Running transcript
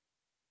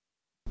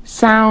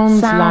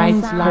Sounds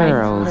like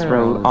pearls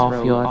roll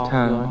off your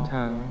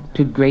tongue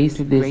to grace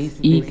this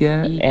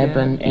eager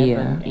ebon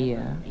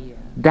ear.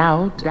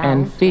 Doubt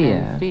and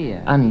fear,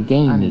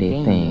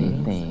 ungainly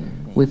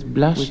things, with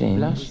blushing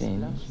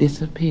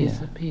disappear.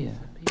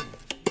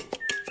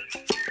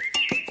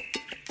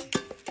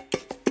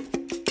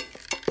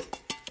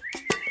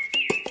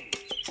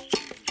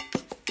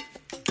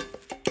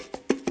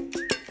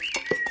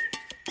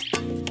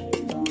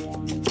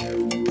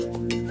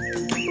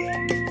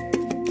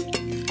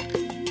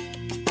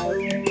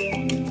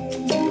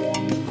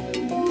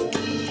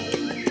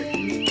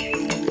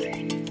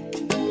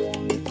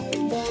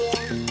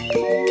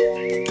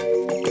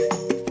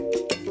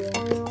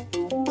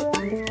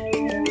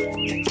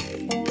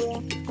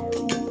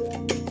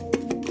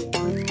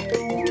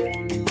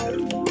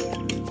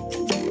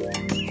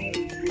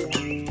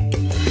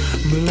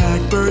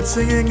 Blackbird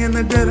singing in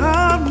the dead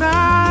of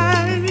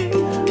night.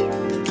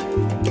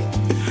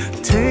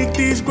 Take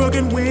these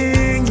broken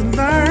wings and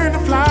learn to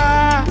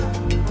fly.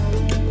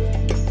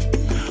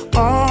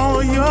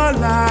 All your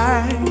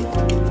life,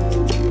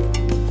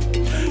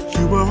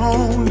 you were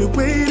only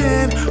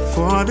waiting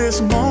for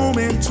this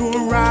moment to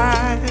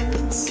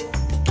arise.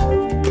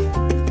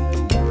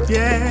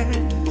 Yeah.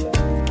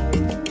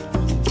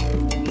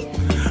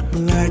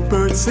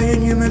 Blackbird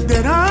singing in the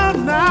dead of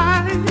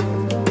night.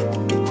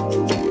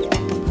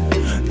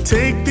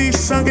 Take these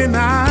sunken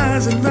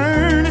eyes and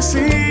learn to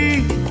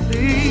see.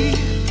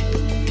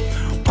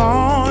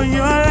 All your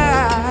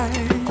life,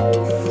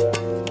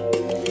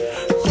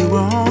 you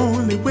were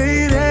only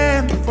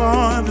waiting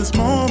for this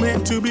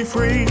moment to be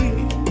free.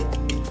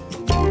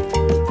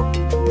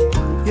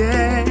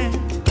 Yeah.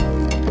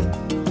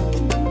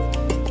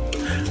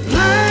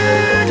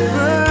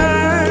 Blackbird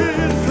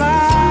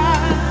fly,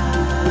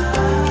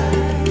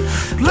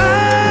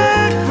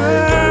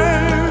 blackbird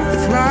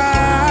fly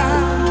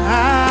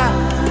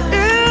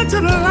into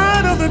the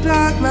light of the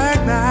dark black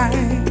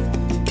night.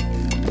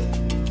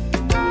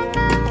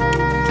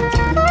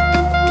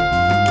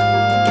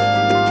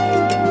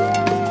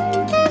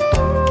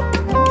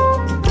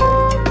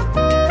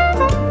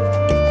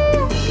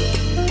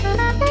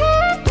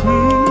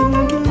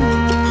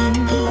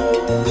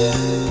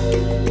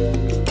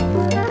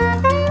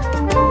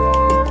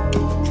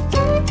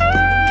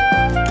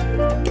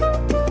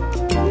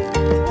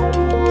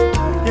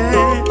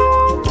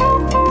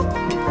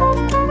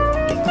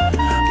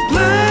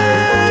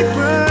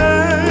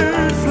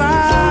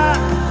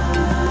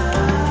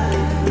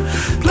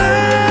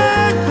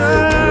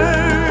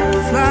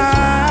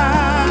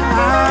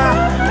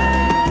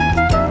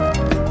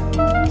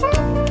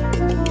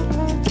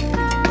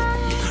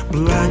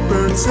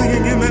 Blackbird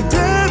singing in the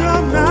dead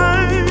of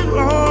night.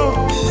 Oh,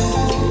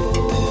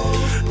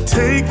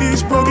 take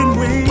these broken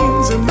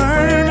wings and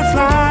learn to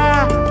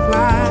fly,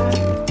 fly.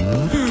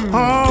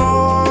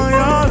 All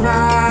your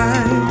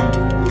life,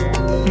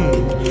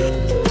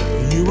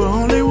 you were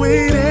only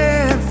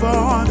waiting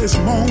for this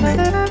moment.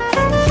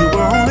 You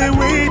were only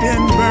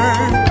waiting,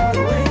 bird.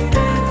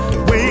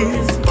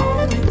 Wait.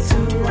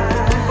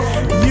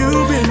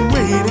 You've been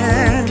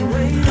waiting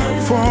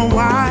for a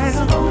while.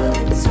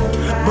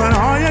 But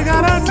all you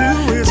gotta do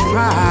is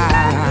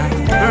fly,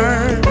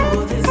 bird.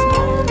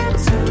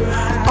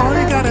 All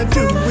you gotta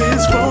do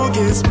is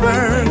focus,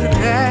 bird.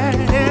 Yeah,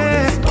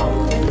 yeah.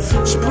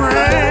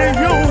 Spread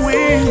your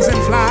wings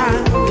and fly.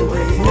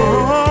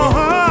 Oh,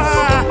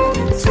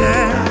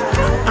 yeah.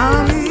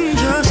 I'm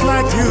just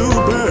like you,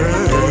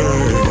 bird.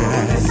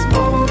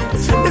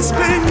 It's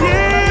been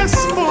years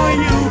for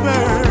you,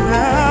 bird.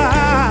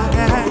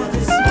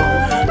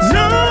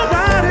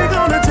 Nobody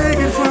gonna take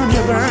it from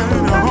you, bird.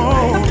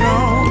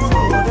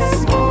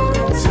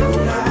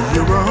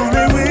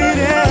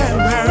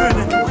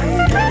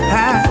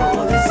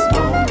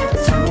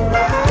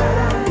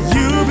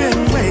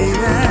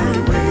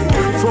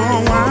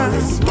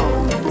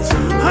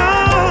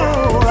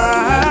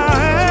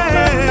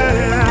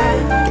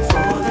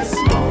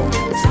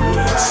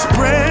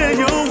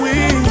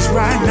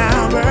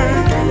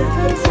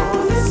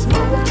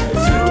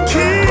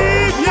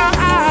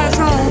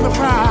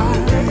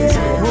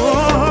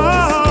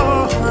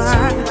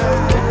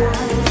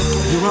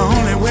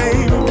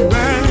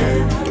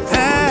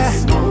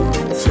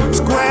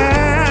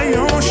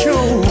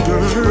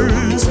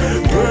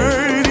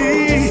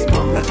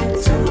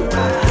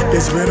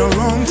 It's been a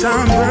long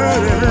time,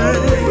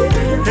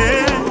 birdie.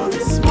 Yeah.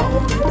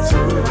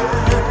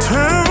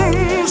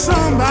 Tell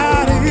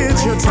somebody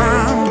it's your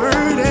time,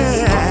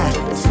 birdie.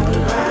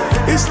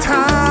 It's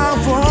time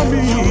for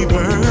me,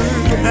 birdie.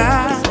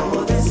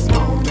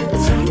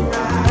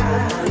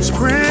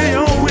 Spread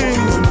your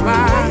wings and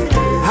fly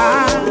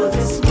high.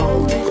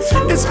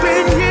 It's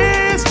been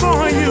years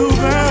for you,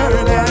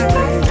 birdie.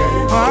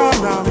 Oh,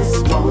 no.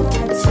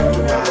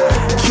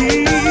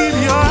 Keep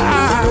your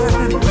eyes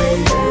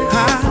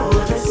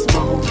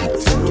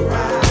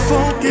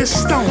for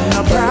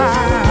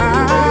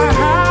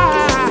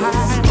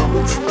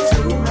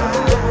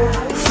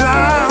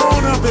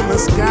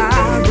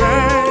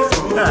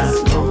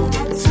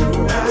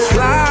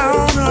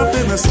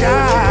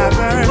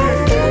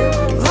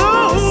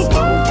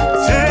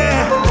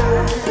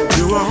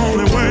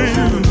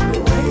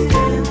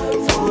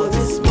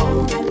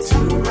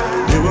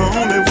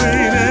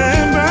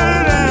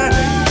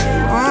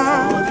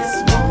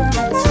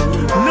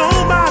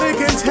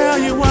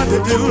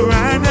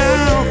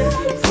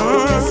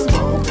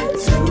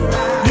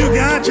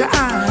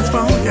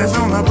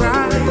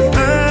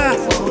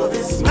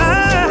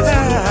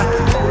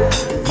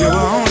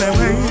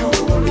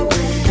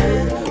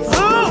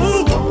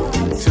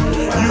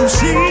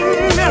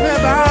seen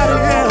everybody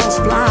else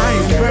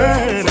flying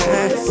birdie.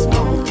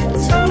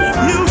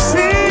 You've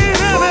seen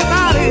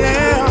everybody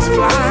else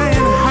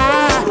flying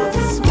high.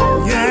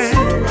 Yeah,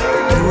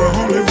 you were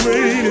only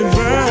waiting,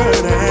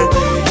 birdie,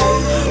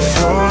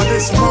 for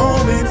this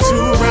moment to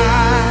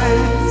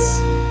rise.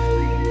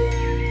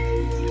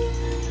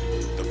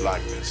 The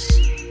blackness,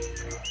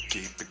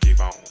 keep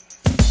on.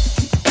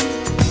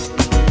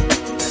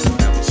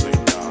 Never say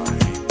die,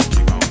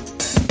 keep on.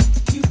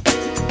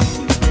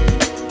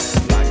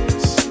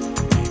 Blackness,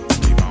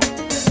 keep on.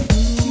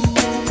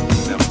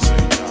 Never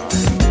say die,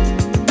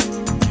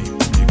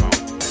 keep on.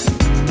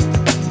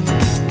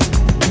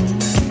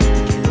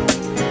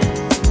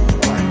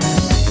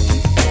 Blackness,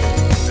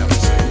 never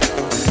say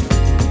die,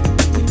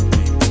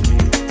 keep on.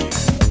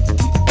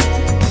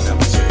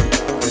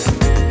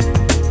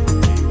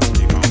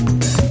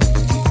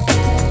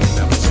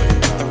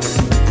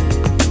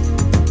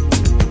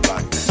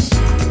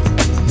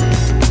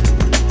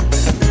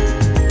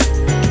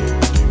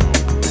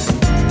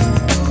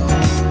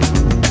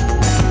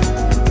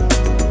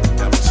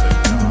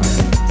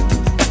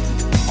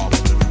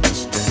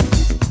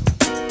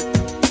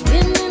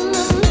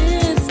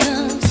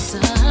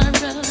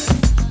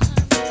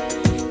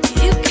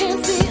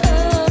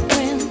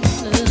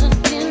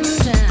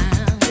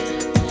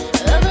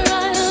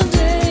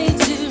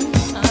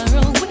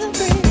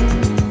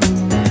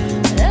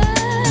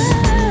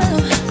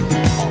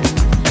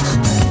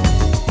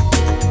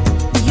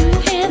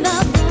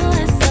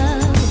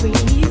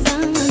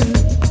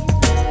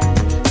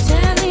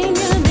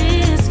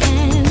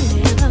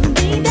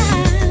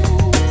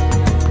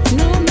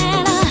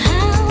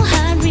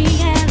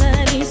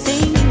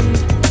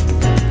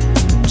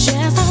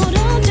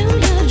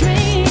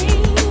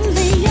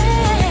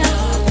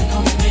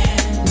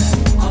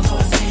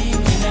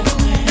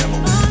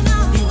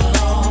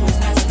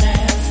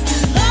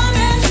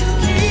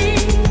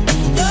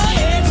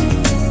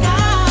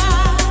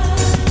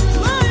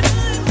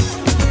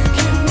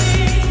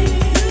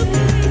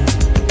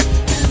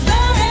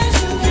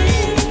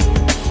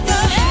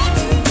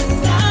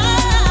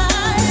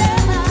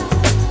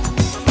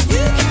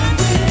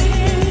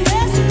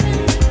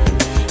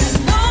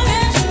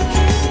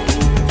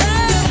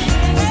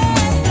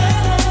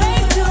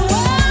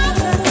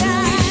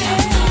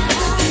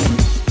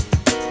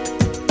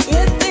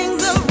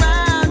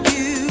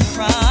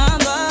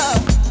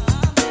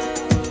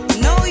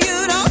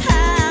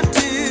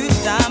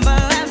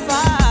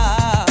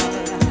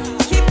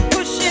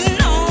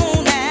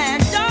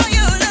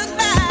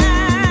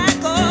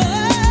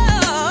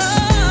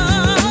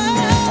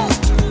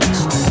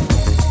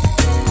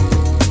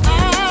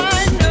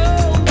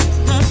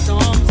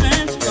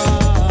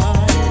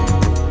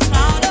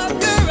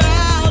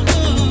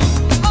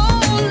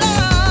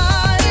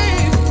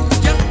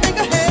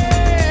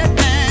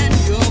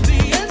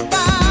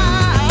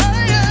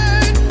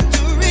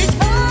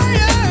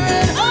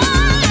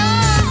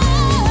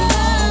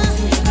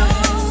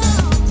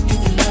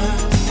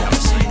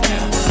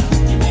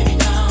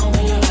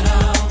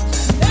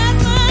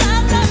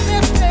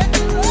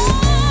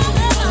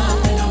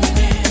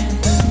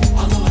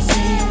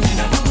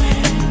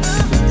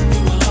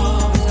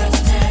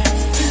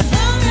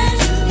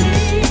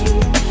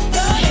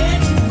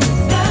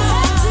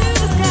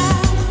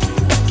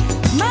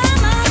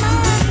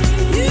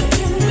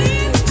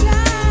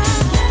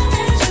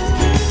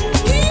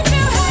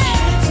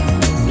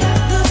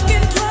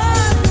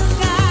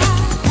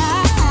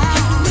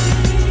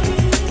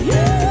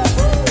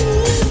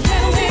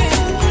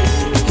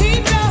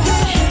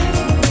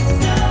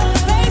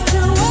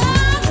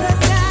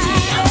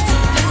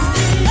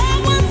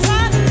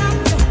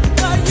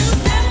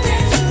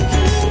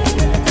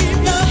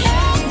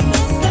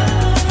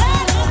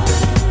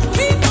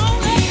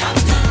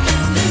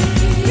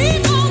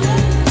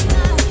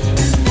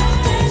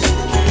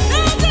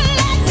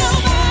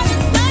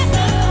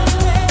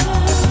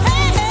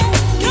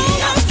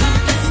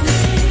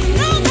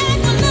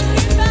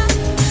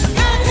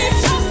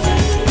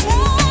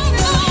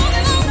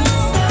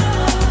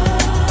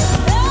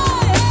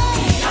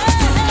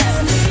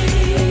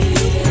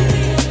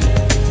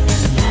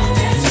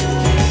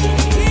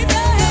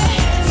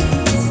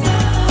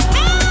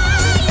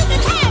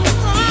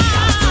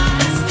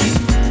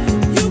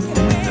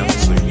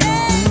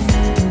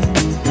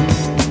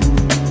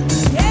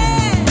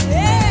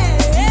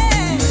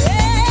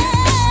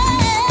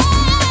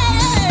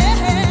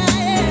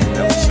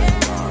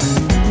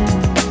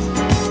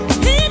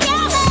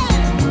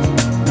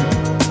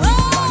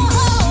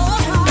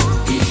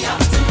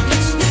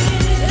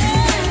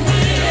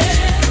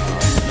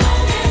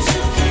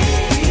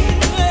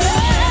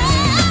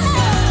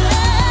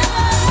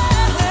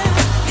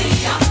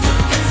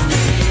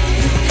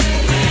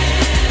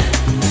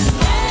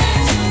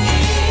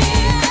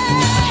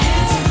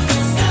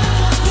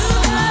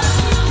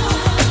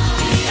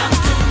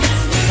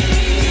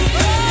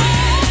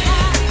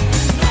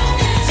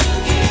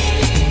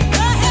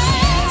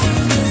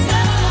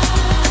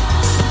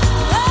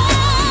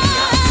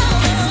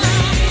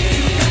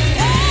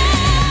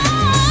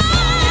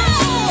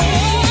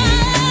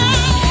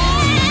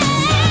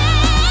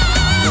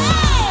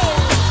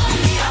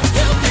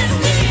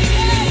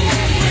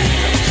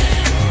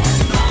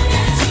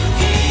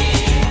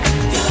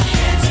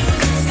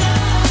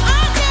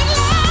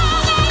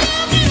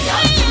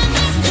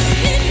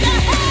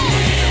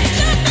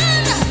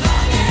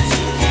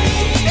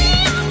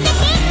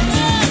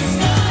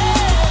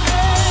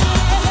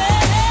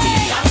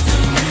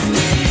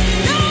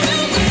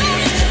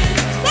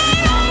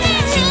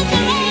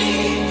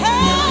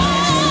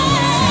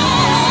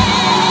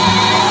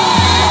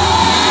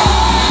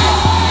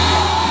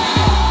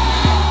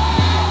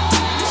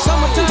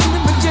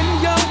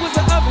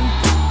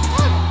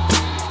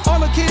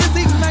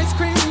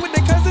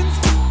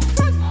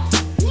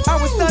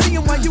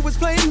 you was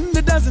playing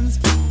the dozens.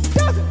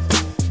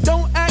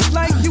 Don't act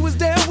like you was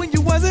there when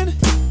you wasn't.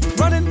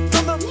 Running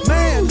from the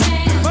man,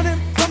 running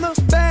from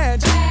the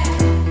badge.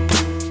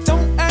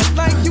 Don't act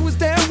like you was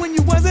there when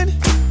you wasn't.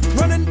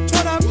 Running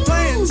toward our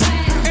plans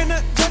in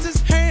the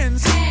judge's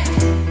hands.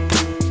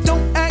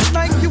 Don't act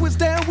like you was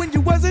there when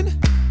you wasn't.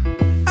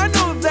 I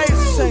know they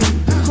say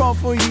crawl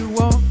for you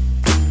all,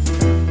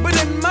 but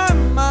in my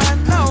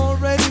mind I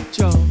already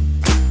chose.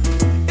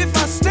 If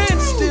I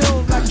stand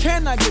still, I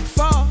cannot get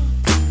far.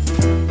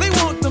 They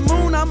want the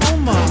moon, I'm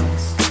on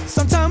Mars.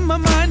 Sometimes my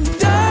mind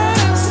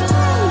dies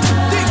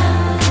deep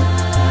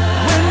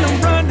when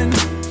I'm running.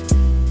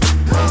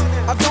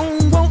 I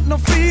don't want no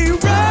free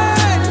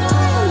ride.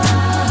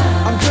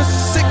 I'm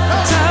just sick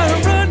and tired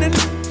of running.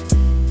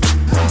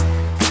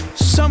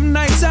 Some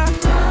nights I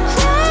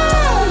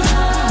cry,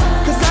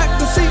 'cause I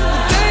can see the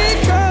day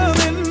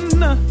coming.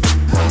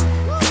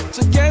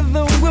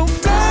 Together we'll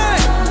fly.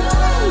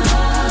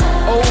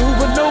 Oh,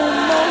 but no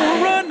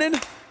more running.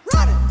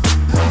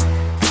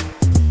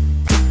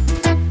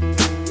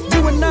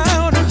 You and I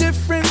are no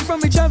different from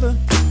each other.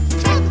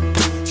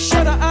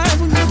 Shut our eyes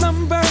when you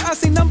slumber, I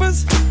see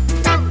numbers.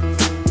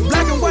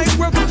 Black and white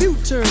world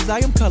computers, I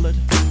am colored.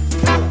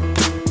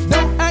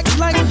 Don't act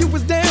like you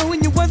was there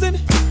when you wasn't.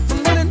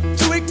 From running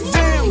to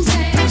exams,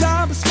 the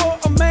job is for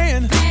a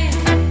man.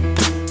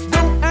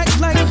 Don't act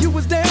like you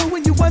was there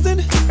when you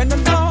wasn't. And the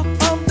law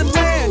of the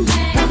land,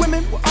 where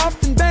women were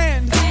often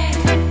banned.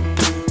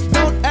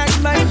 Don't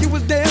act like you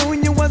was there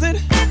when you wasn't.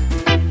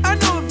 I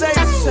know they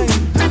say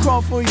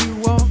crawl for you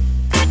all,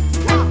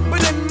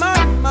 but in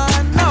my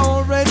mind I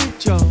already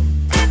chose.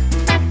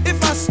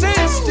 If I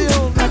stand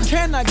still, I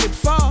cannot get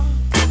far.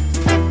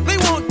 They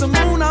want the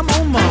moon, I'm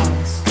on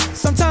Mars.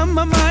 Sometimes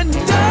my mind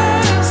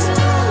dies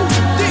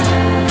deep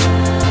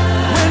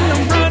when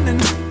I'm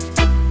running.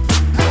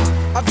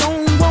 I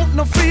don't want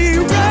no free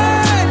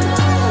ride.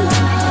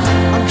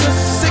 I'm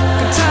just sick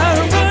and tired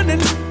of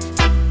running.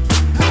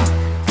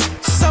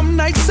 Some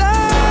nights I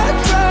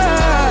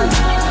cry,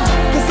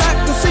 'cause I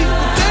can see the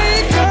day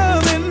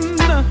coming.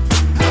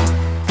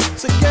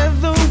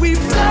 Together we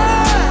fly.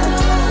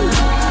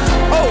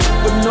 Oh,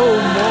 but no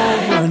more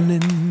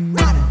running.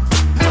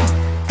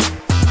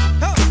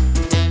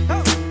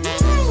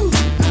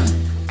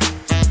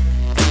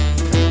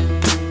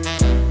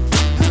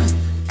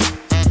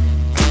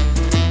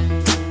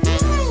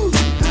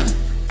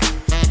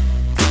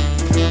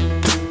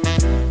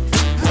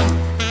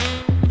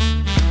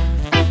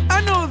 I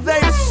know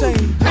they say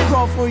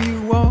crawl for you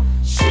all,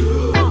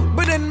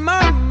 but in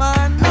my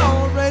mind I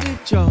already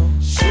chose.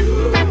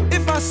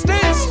 If I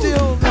stand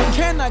still, I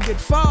cannot get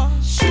far.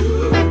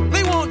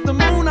 They want the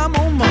moon, I'm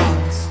on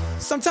Mars.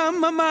 Sometimes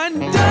my mind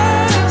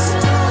dies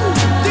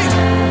deep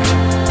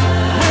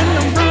when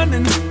I'm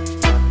running.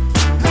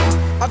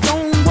 I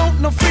don't want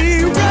no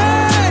free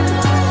ride.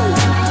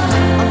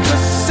 I'm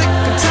just sick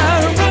and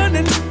tired of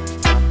running.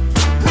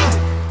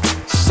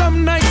 Some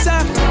nights I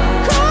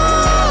cry,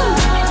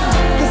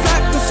 'cause I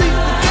can see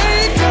the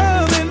day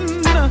coming.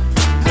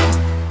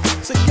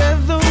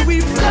 Together we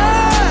fly.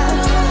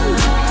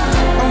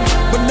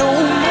 But no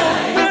more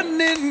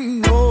running,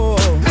 no.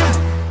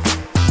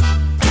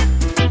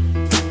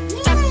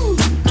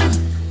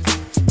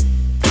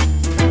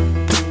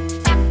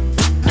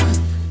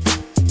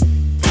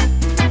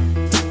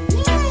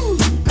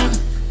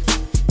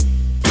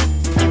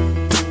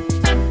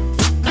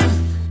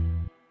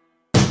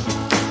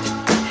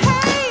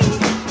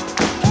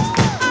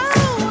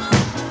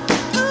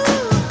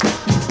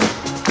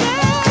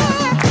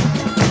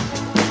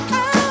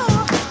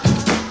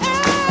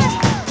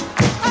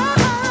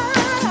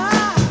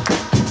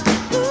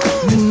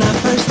 When I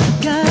first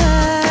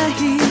got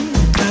here,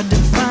 tried to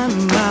find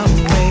my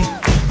way,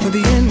 but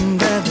the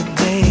end of the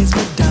days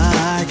were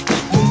dark.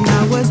 When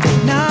I was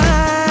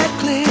not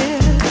clear,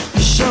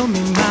 you showed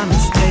me my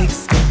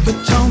mistakes, but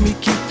told me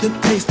keep the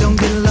pace, don't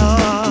get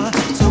lost.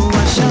 So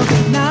I shall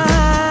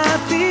not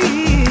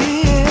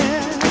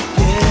fear.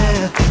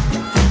 Yeah,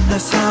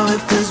 that's how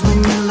it feels when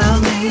you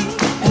love me,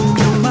 and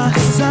you're my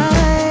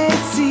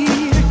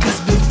sightseer. 'Cause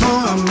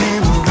before I'm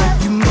in a wreck,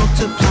 you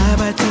multiply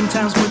by 10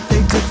 times what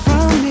they took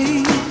from me.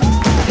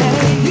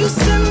 Hey, you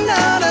send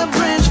out a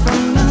branch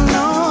from the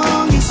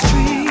longest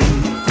tree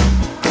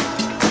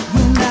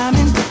when I'm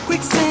in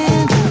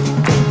quicksand,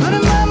 but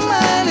in my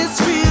mind it's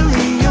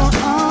really your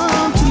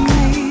arm to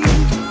me.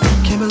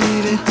 Can't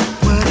believe it.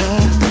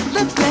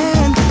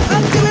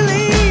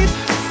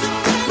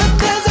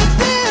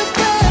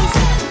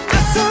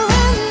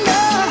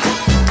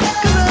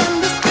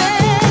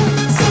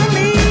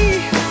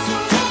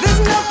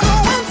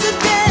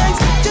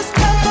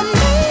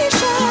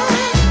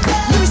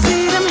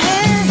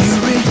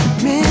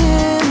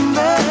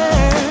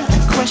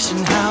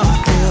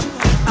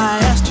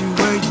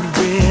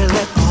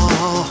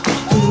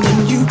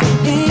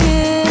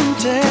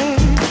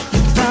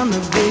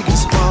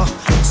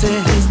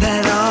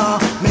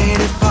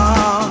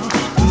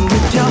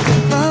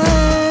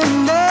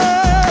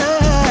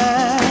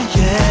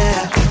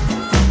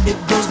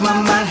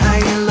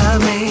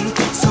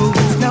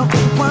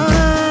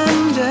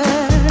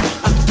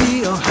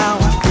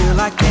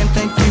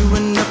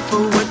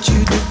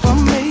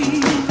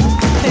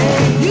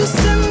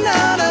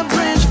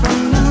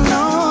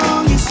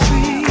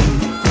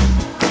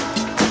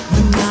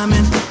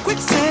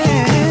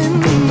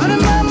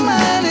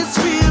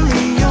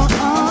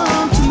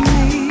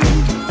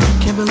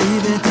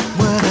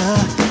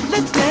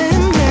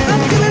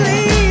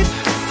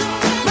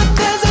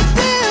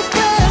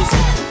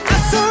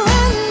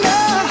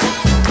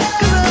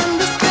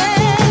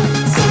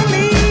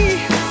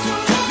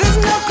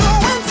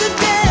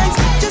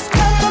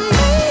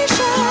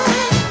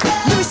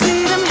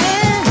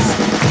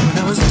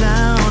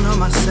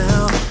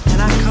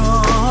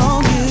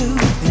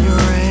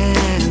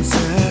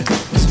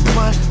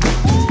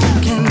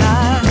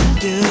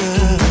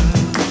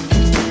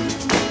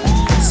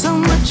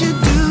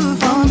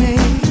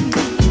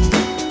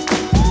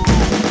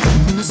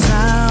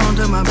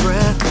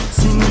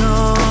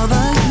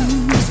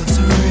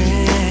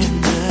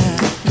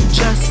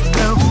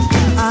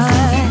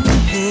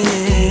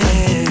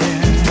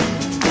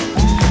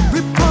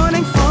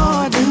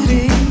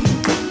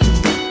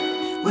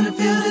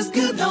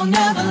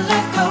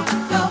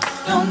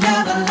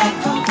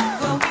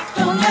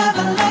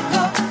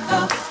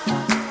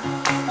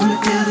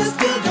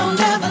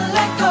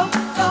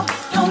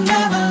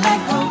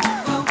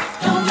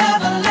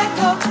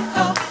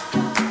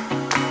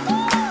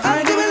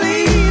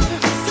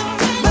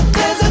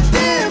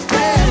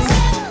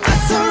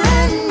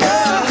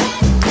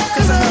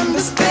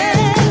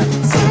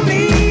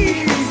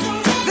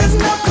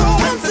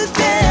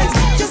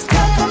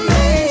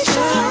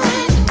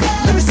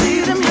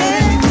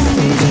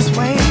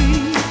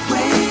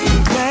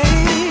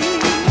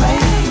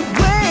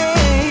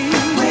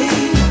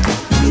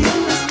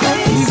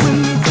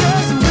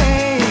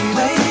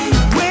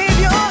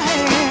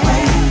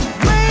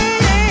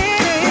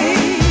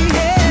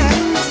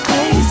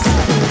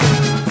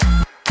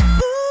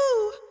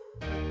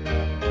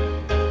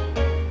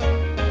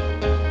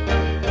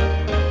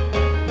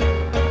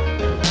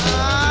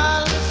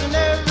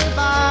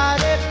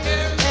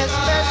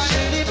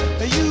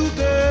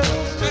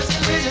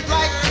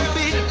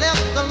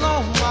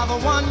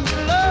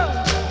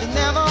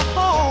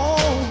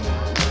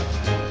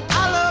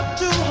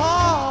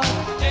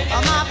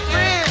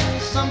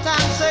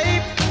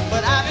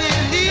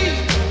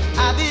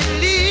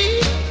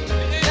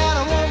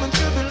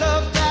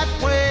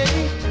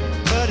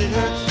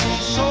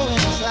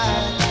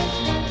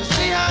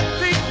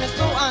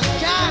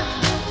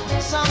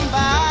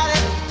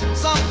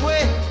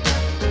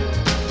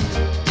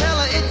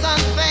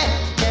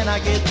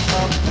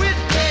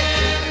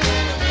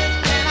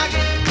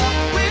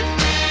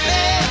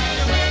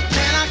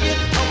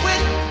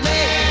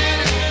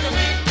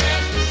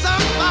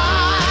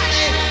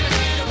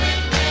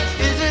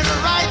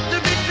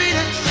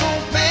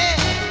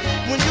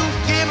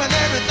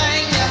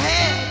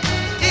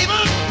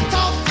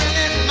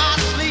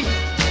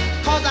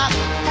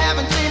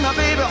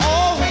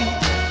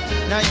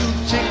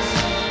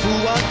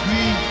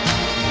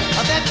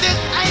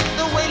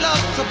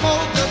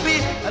 supposed to be.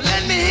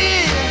 Let me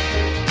hear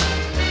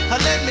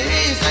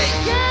you say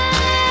yeah.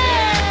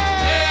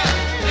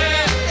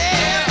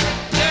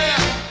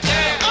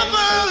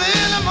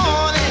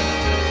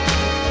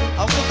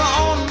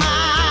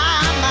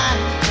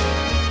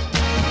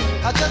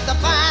 Just to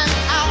find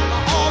out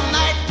all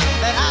night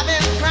that I've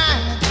been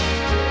crying,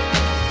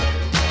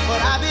 but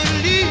I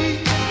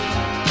believe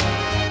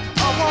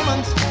a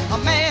woman's a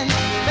man's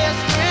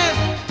best friend,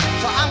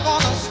 so I'm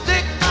gonna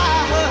stick by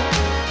her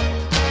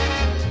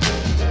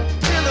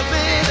till the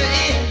very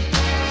end.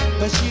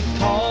 But she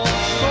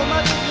caused so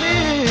much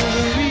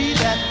misery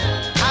that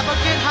I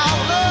forget how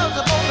love's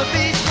supposed to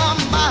be.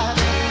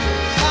 Somebody,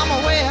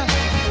 somewhere,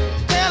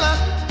 tell her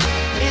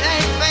it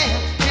ain't fair.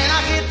 Can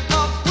I get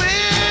a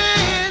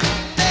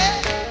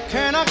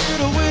Can I get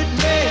a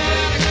witness?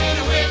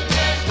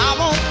 I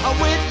want a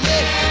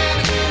witness.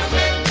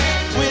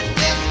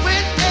 Witness,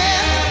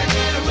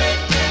 witness.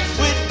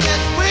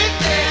 Witness,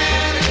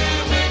 witness.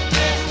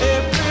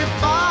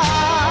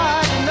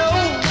 Everybody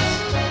knows,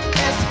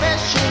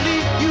 especially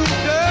you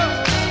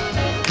girls,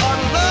 a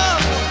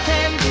love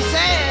can be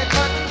sad,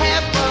 but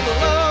half of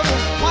love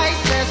is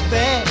twice as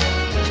bad.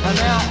 And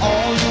now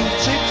all you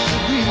chicks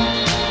agree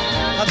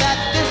that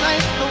this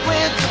ain't the way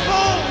it's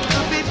supposed to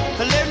be.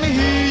 But let me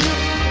hear you.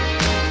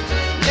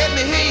 Let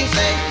me hear you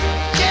say,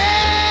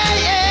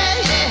 yeah,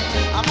 yeah,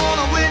 yeah. I want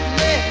a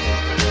witness.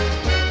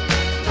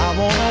 I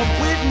want a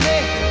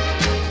witness.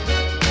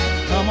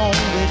 Come on,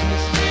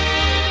 witness.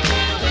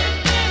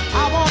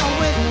 I want a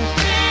witness.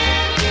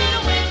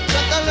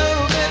 Just a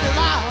little bit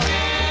louder.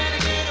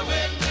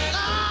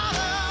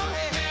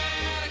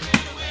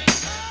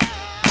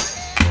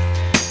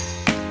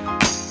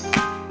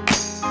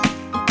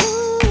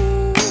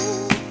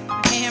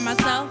 I can't hear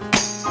myself.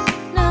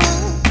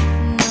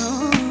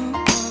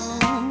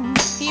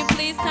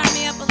 Please turn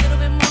me up a little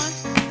bit more.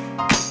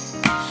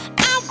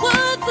 I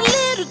was a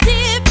little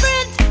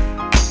different.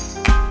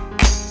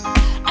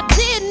 I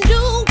didn't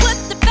do what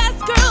the best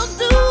girls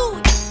do.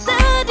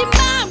 Study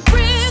my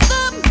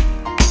rhythm.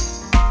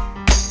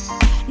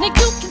 Now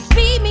you can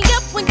speed me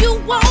up when you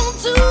want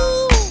to.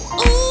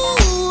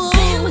 Ooh,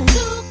 they were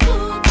too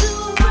cool to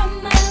run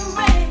my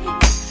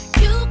race.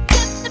 You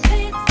kept the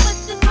pace with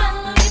the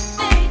smile on your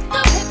face. Go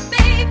ahead,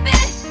 baby.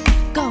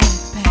 Go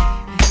ahead, baby.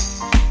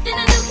 Then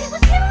I knew he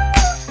was you.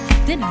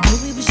 Then I knew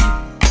it was you.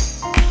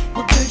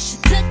 Well, first you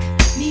took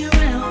me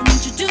around,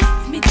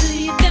 introduced me to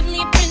your family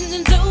and friends,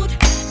 and told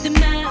them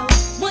now,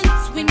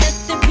 once we met,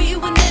 that we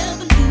would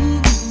never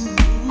lose.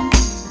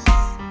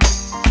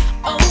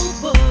 Oh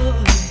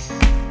boy,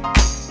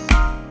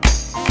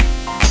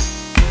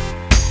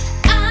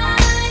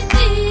 I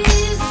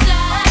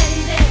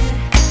decided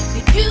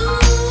that you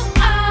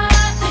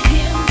are the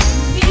him for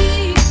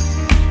me.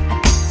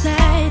 I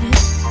decided,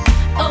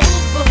 oh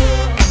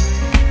boy.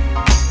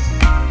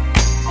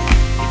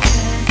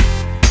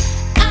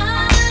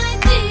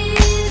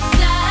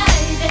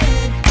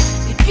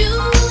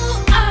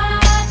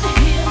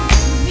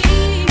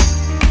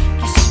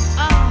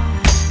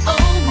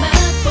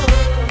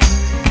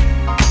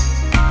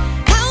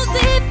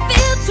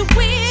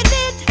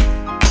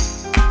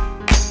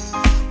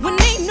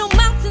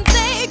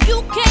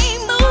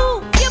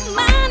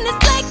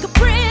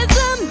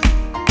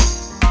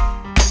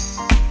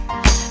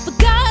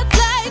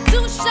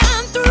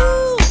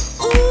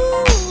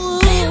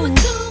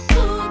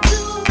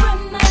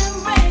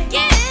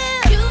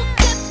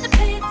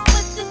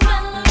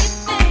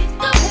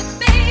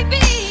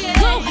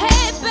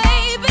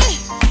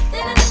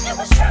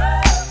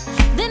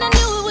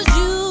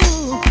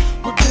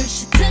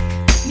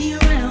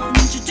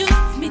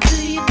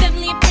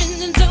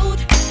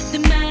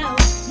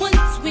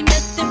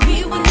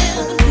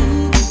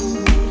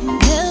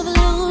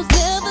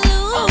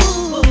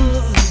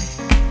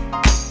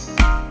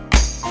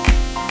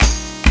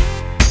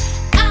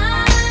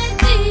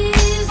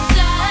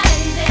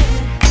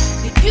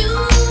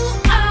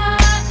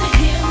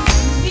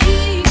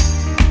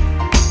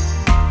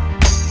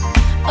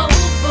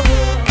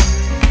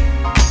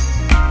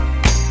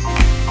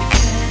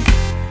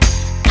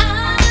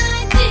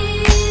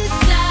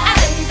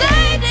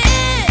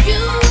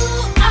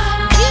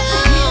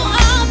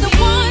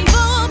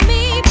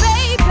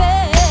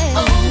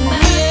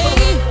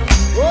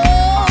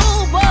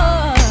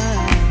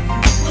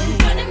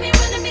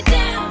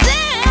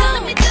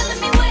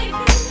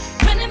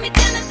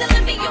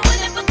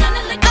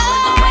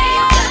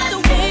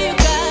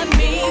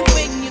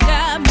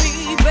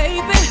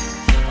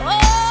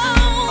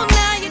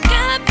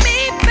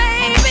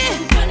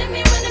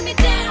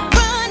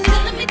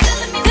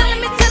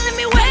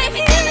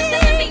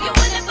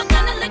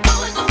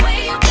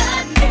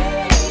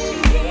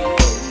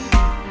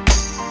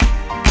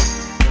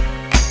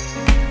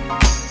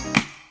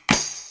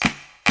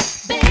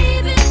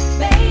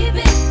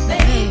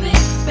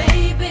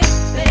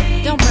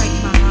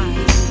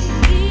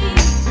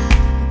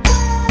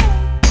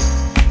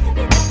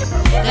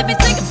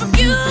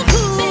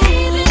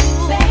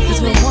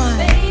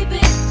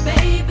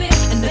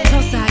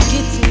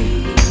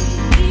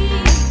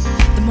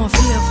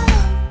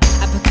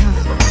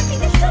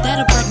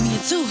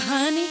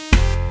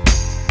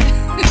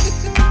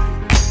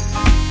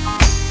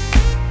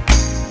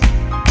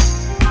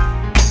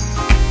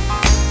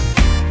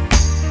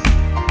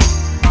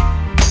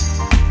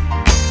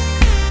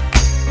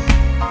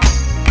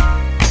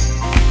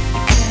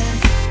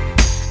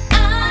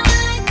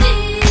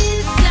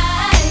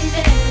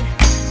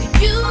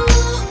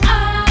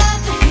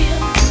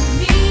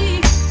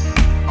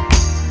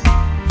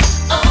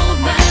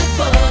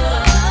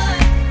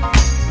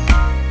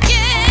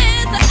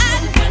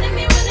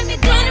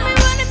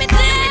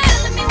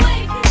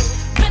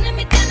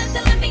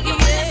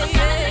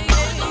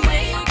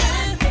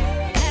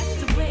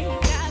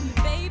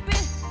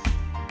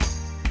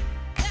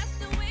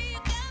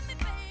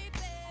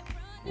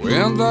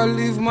 When I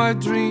leave my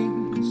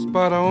dreams,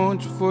 para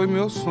onde foi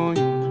meu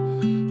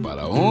sonho?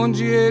 Para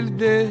onde ele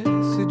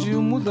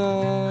decidiu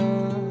mudar?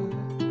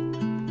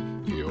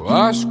 Eu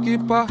acho que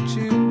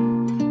partiu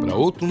para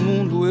outro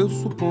mundo, eu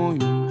suponho.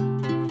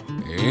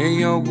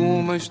 Em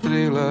alguma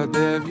estrela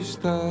deve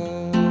estar.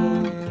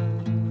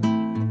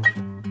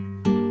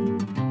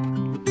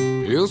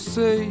 Eu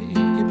sei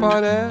que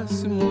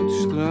parece muito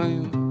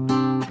estranho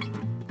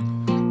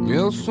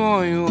meu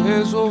sonho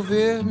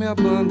resolver me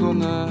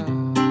abandonar.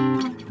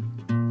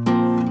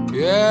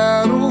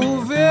 Quero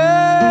ver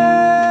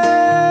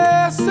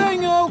se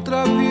em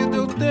outra vida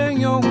eu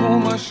tenho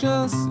alguma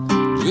chance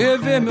de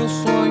rever meu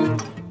sonho.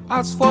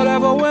 As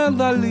forever when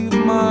I live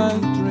my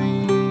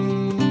dream.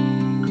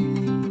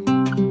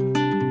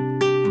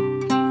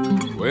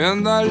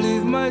 When I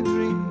live my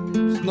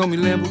dreams. Não me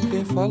lembro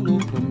quem falou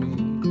pra mim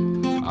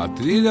a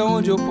trilha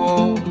onde eu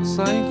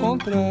possa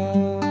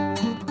encontrar.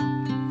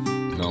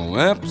 Não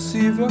é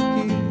possível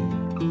aqui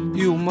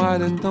e o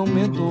mar é tão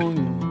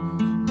medonho,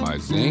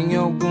 mas em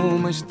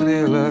alguma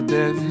estrela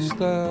deve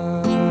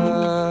estar.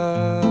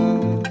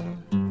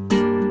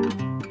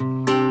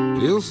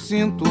 Eu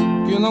sinto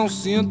que não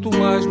sinto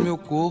mais meu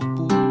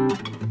corpo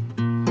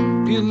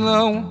e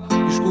não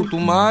escuto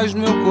mais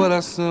meu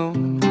coração.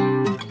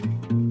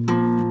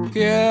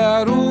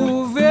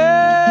 Quero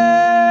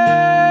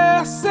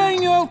ver se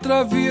em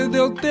outra vida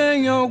eu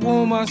tenho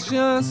alguma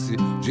chance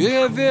de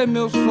rever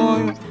meu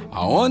sonho.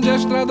 Aonde a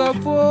estrada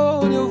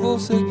for eu vou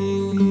seguir.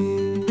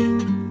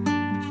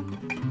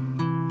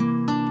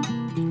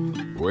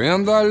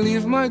 When I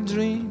leave my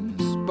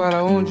dreams,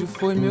 para onde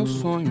foi meu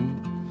sonho?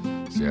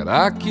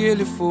 Será que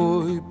ele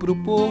foi pro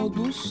pôr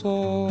do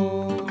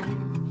sol?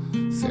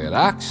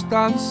 Será que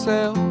está no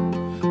céu?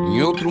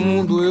 Em outro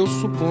mundo eu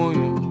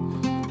suponho.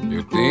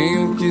 Eu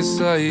tenho que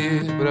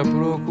sair pra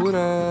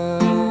procurar.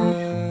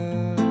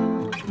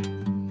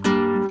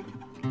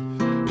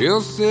 Eu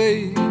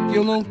sei que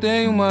eu não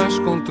tenho mais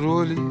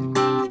controle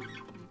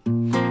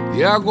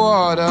e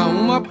agora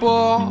uma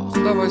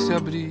porta vai se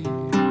abrir.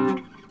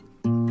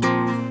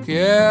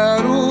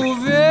 Quero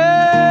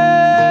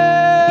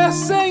ver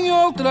se em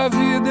outra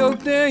vida eu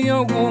tenho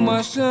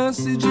alguma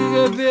chance de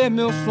rever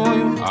meu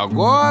sonho.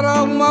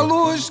 Agora uma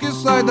luz que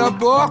sai da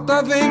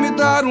porta vem me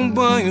dar um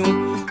banho.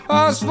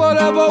 As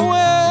forever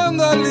when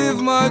I live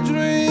my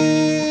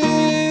dreams.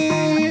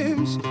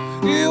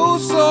 E o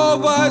sol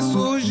vai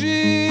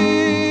surgir.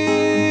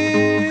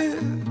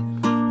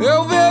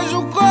 Eu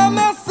vejo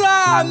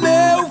começar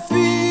meu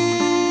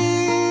fim.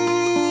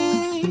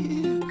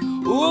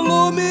 O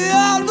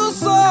lumiar do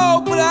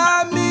sol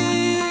pra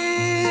mim.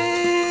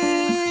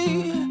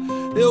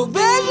 Eu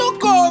vejo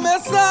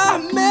começar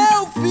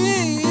meu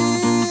fim.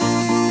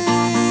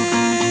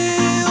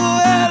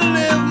 I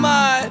live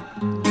my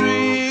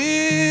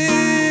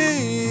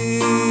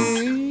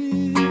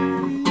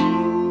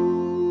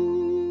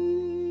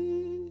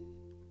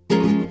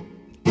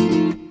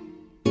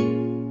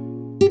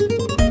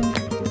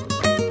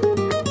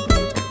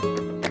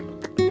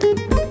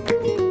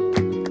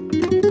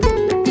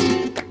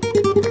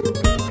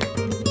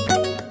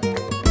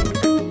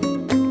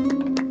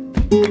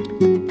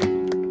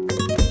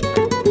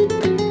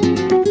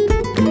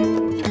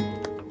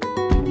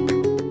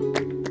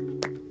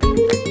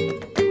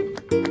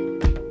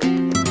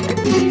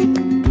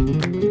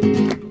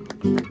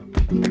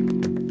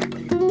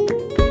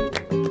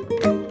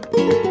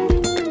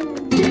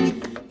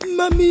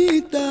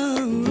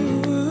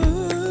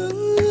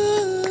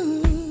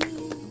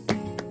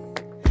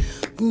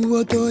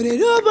Hubo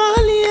toreros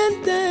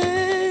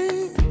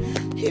valientes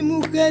y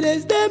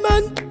mujeres de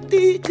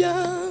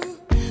mantilla,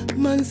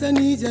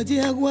 manzanillas y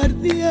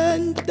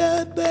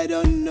aguardiente,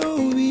 pero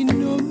no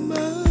vino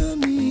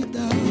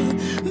mamita,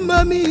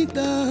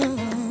 mamita.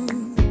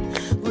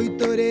 Hoy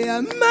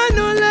torea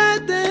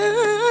Manolete,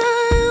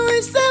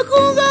 hoy se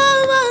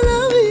jugaba la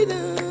vida,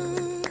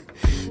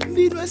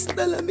 vino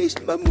hasta la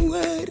misma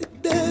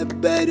muerte,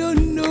 pero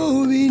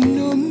no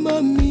vino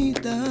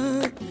mamita,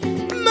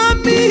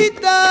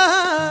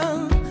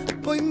 mamita.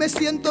 Hoy me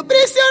siento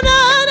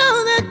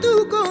prisionero de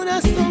tu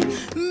corazón,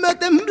 me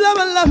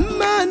temblaban las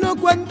manos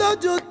cuando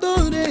yo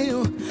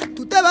toreo,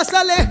 tú te vas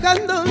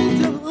alejando y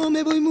yo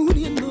me voy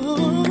muriendo,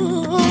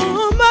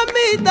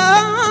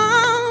 mamita.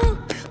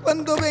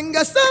 Cuando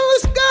vengas a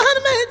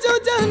buscarme yo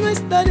ya no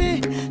estaré,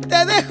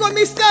 te dejo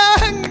mi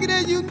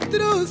sangre y un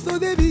trozo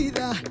de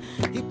vida.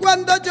 Y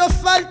cuando yo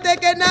falte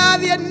que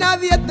nadie,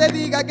 nadie te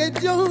diga que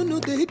yo no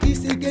te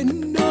quise, que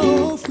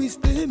no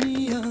fuiste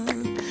mía,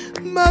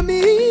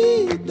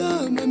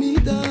 mamita,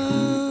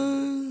 mamita.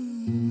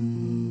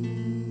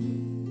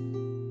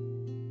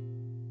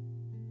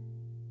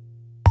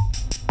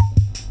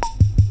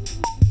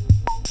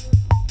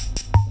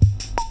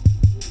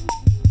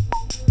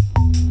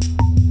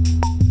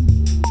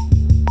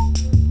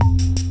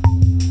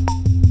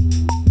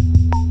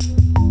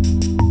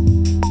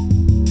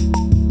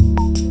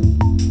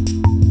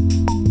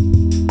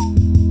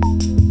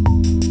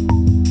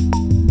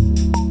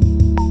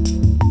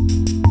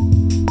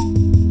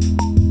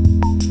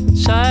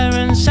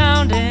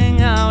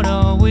 Sounding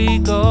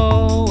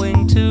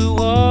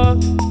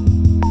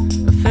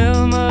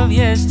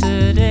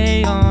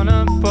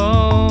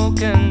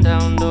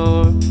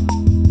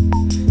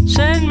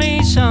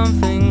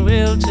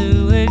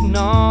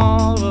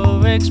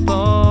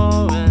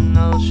exploring.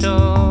 I'll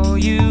show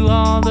you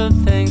all the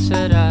things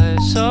that I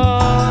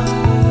saw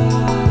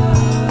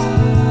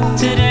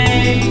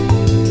today.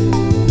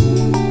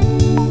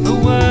 The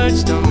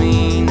words don't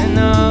mean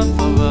enough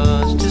for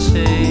us to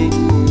say,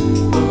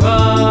 for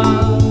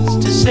us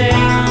to say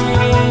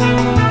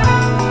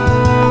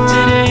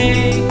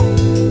today,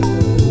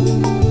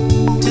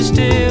 to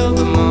steal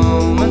the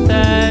moment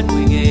that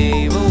we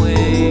gave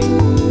away.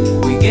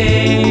 We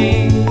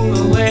gave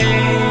away,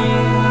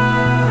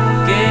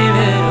 gave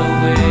it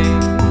away.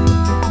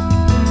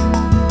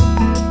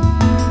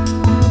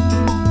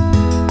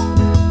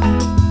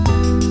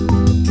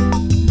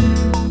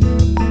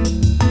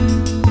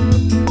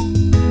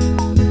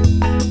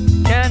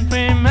 Can't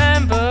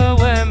remember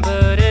when,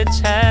 but it's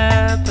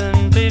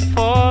happened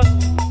before.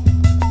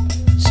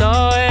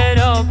 Saw it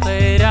all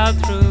played out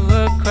through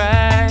a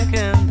crack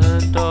in the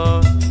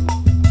door.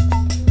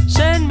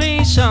 Send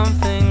me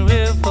something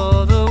real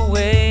for the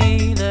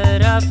way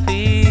that I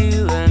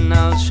feel, and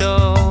I'll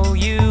show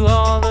you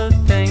all the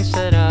things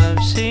that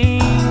I've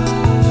seen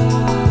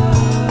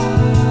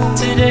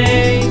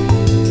today.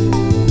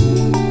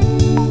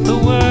 The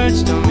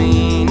words don't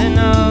mean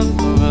enough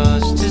for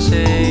us to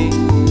say,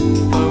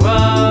 for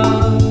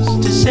us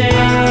to say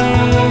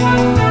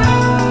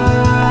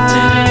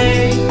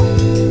today,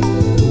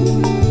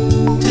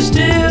 to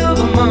steal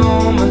the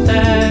moment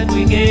that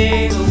we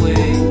gave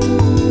away.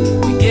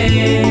 We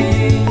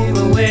gave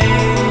away.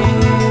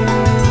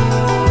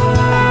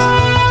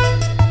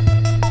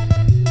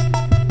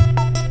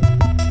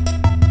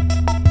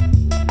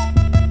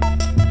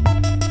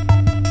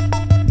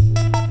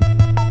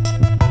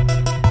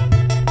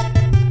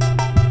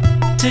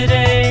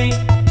 Today,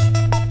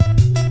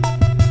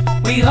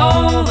 we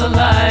hold the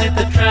light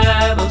that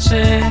travels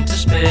into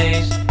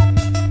space,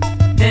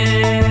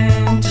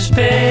 into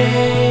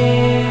space.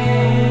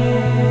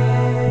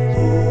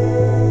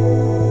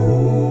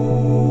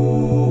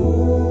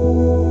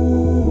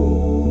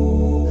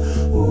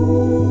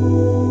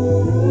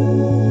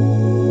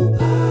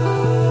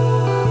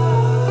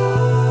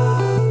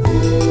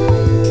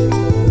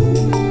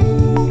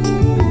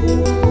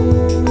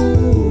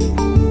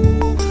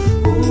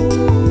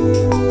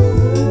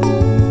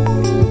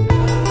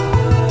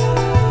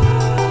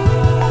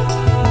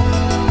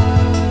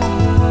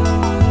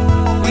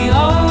 We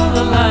hold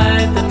the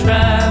light that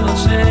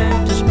travels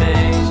into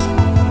space.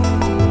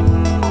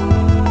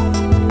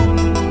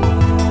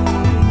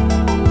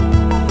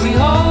 We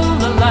hold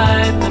the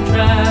light that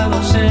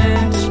travels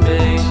into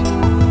space.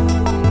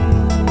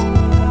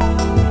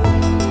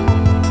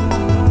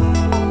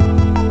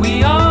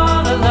 We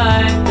are the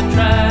light that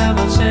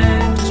travels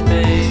into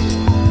space.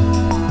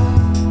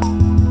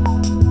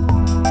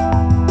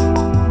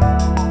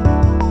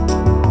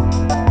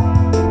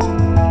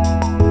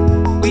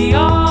 We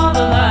are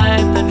the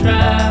light that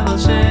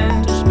travels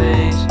into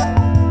space.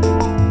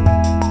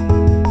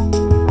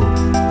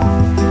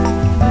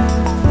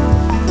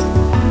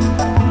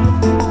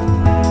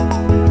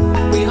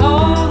 We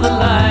hold the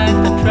light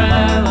that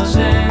travels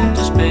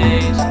into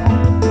space.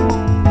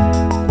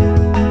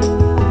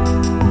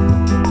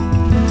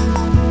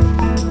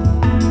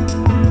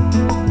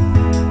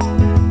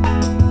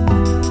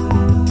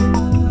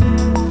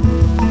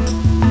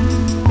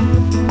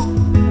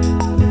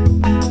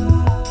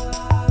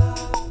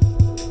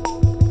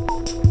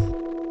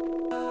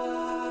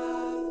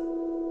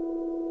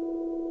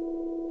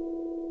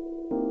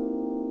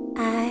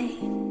 I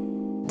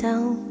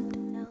don't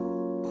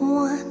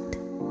want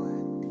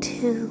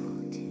to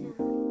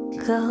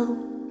go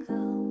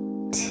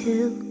to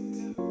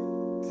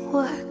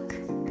work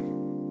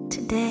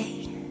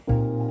today.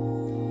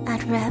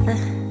 I'd rather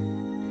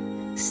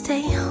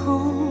stay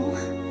home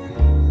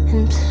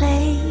and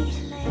play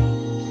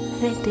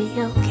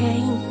video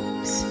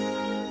games.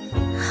 I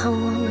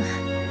wanna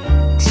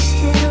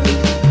chill,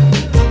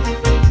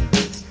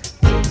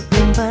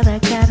 but I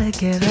gotta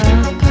get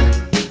up.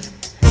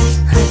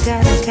 I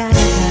gotta get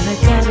up.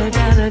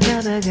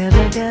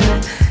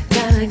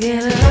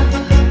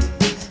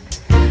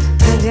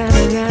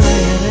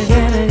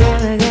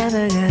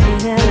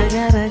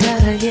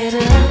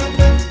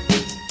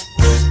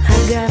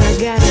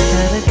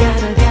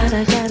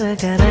 I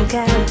gotta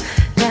get up.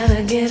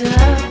 Gotta get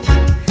up,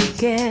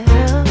 get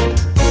up.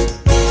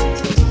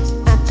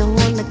 I don't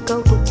wanna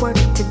go to work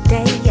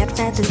today. I'd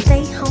rather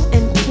stay home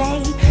and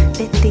play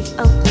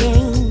video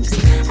games.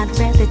 I'd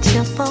rather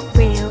chill for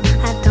real.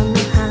 I don't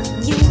know how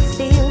you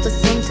feel, but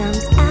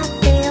sometimes I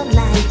feel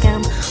like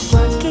I'm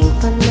working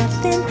for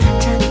nothing,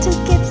 trying to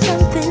get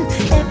something.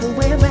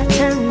 Everywhere I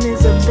turn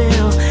is a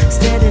bill.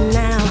 Steady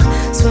now,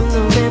 swim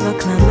the river,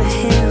 climb a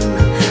hill.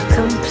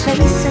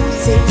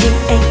 Complacency, you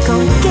ain't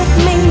gonna get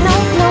me, no,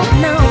 no,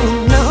 no,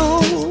 no.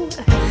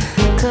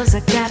 'Cause I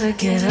gotta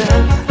get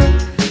up.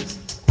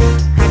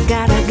 I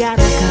gotta get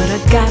up.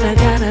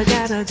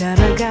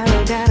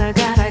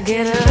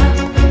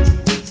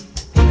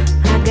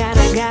 I gotta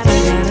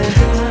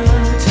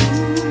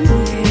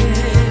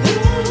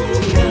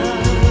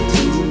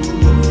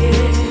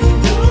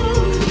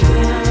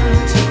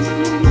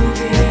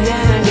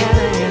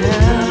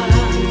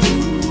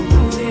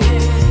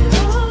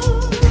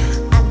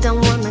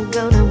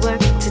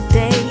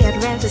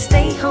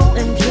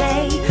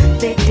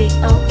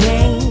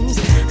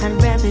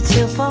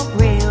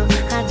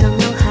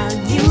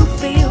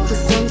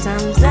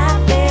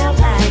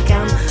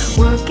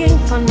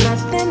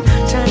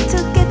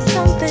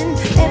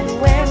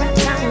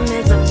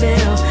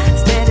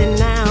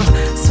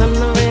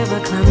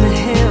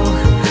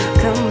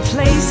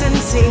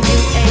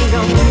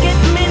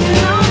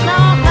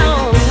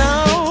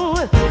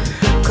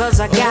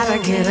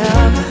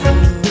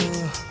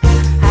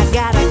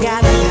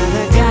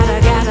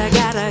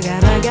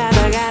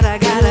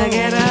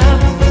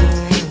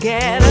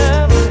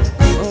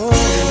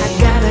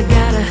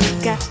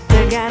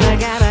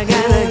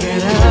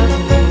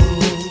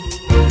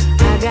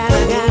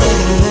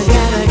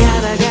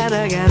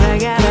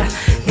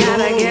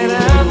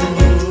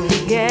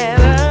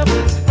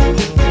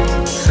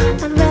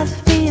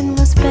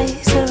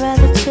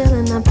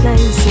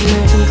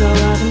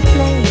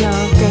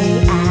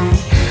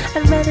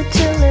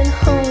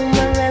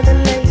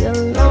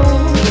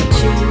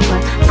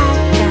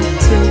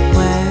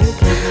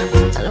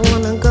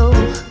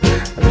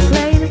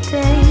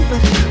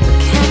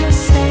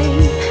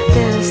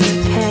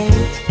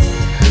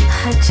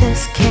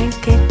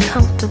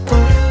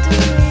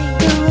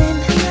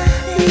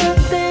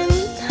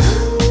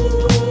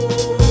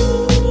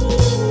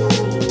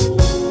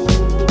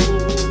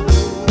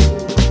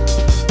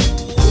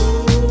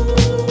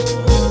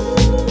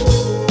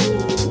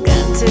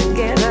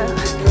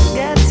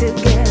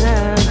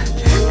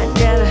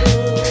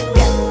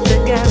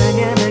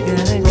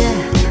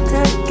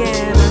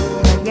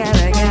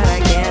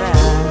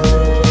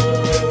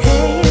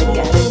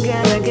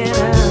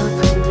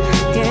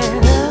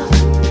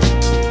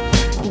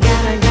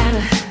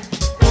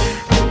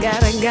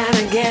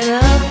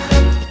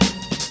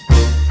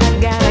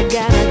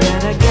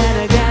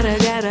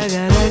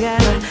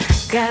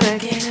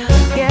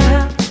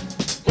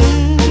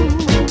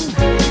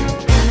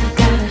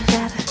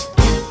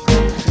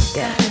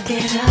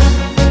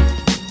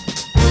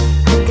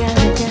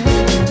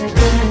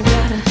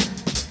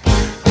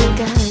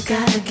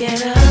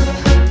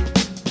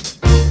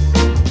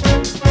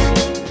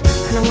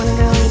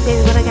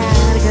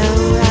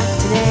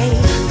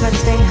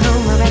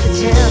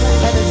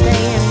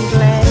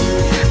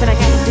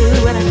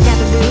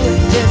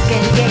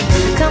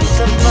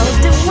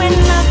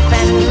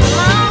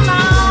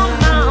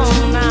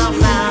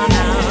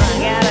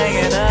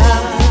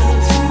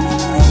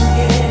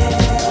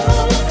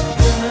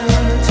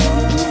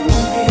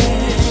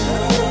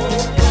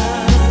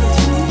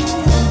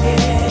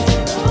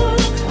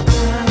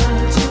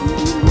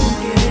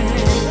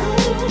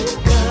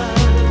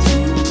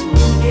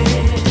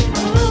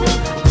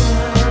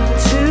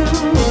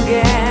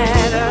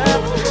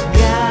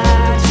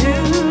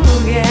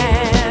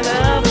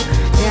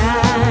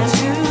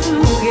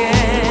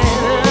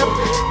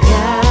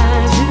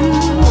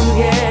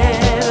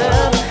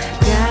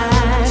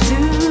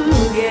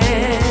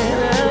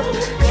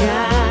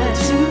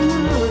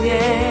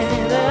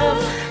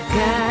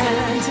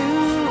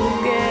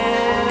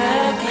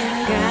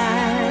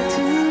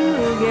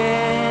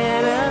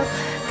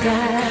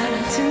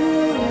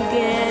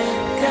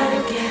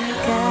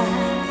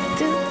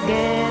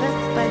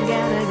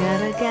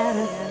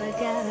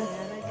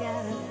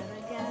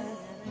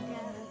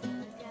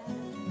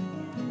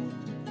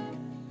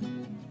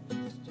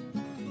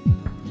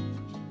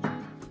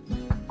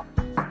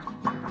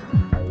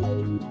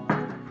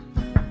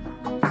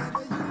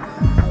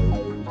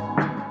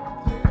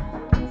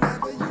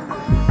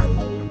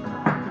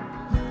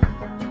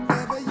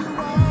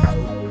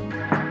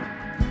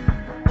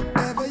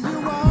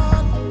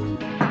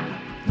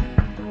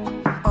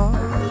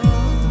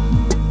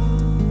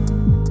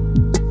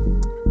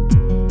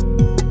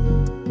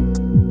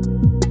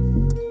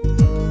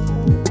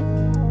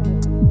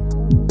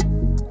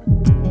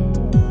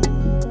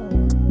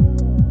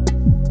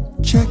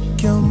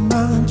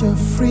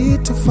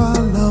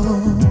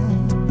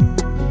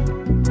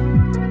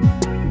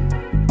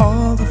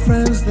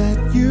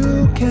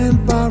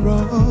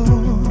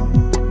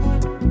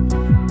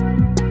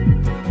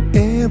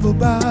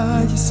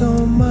you so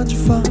much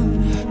fun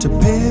to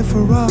pay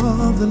for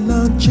all the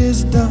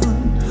lunches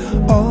done.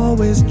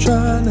 Always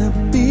trying to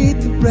beat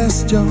the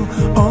rest, you're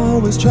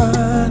always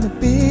trying to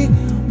be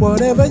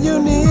whatever you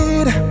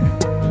need.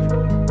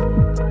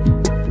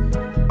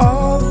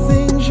 All the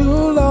things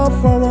you love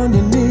for and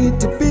you need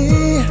to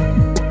be,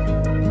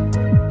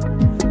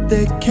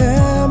 they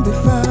can be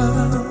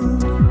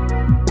found.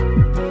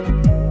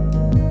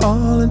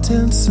 All in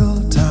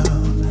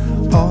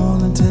Tinseltown,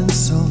 all in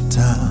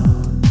Tinseltown.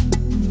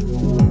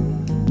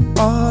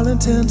 All in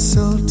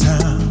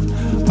Tinseltown,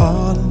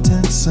 all in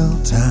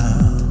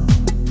Tinseltown.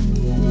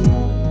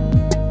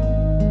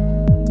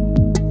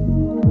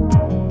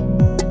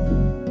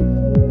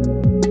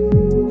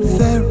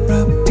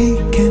 Therapy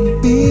can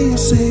be your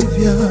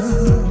savior.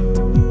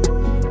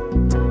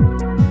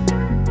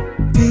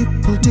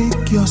 People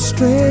dig your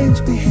strange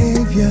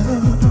behavior.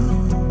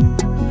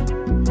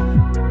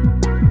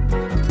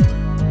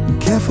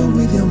 Careful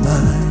with your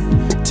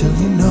mind till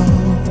you know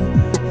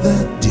the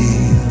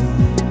deal.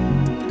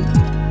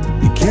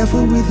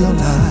 Careful with your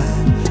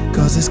life,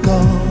 'cause it's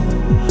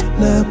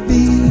gonna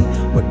be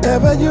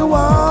whatever you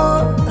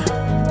want.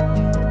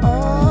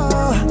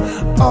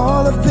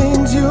 All the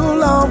things you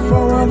long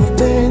for, all the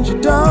things you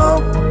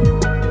don't,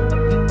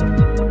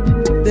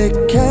 they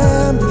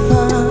can be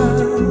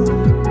found.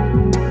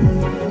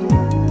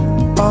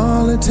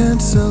 All in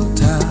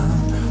Tinseltown,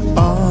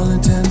 all in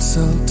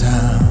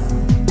Tinseltown.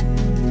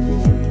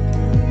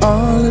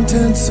 All in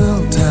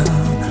Tinseltown,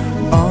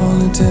 all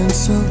in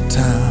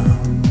Tinseltown.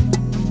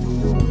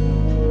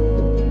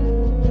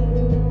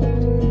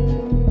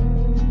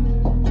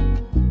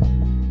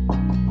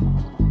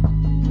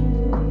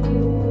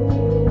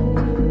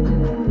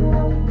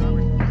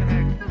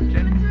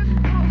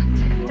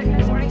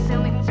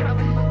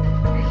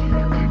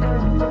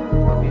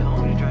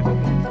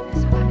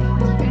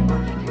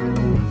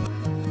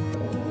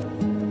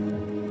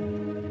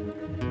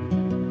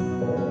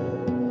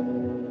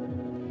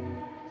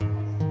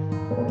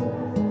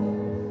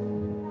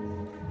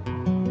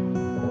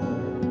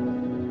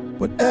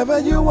 Whatever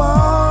you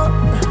want,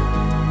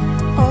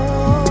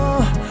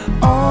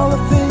 all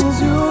the things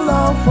you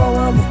long for,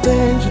 all the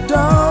things you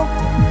don't,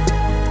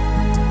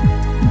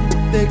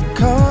 they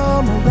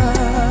come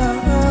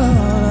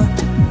around.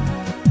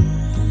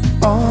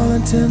 All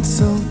in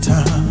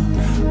Tinseltown,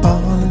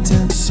 all in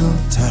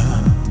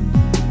Tinseltown.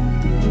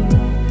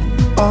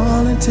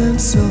 All in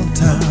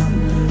Tinseltown,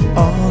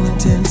 all in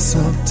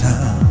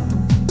Tinseltown.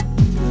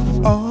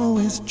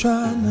 Always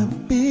trying to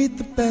beat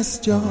the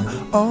best, you're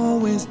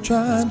always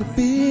trying to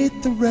beat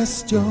the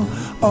rest, you're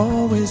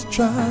always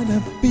trying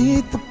to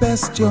beat the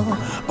best, you're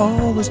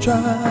always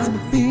trying to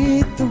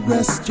beat the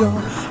rest,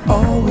 you're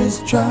always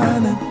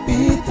trying to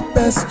beat the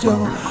best,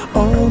 you're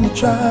only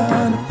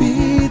trying to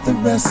beat the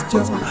rest,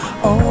 you're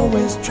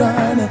always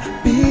trying to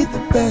beat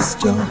the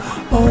best, you're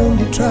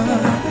only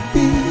trying to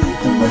beat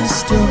the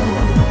rest, you're.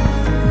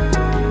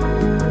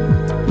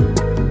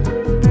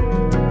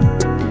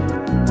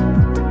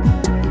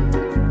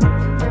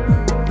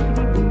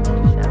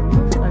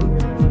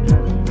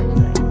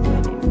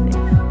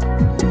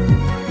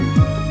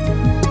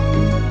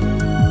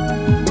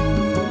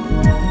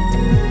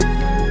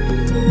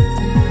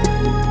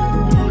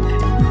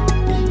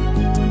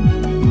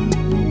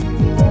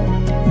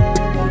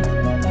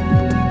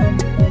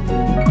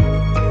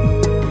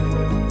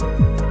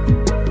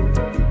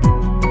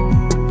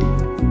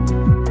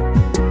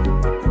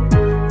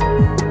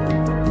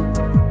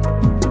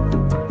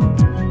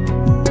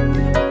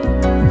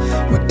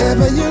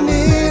 Whatever you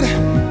need,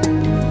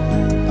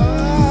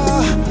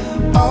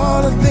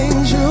 all the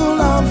things you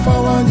long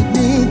for and you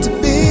need to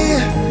be,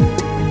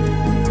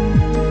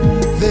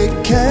 they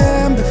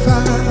can be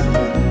found.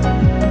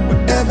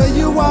 Whatever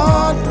you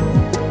want,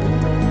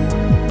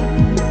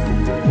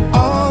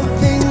 all the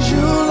things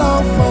you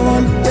long for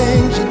and the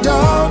things you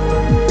don't,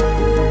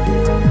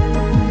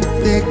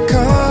 they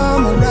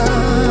come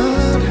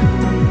around.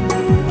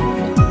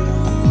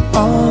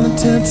 All in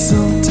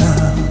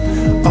Tinseltown,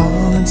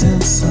 all in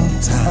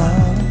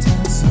Tinseltown.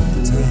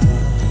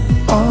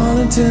 All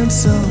in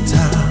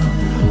Tinseltown,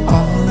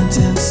 all in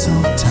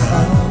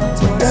Tinseltown.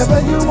 Whatever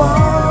you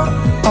want,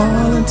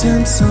 all in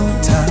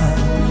Tinseltown,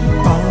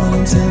 all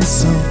in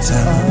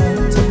Tinseltown.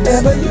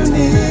 Whatever you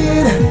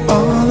need,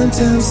 all in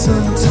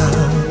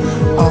Tinseltown,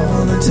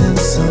 all in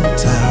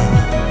Tinseltown.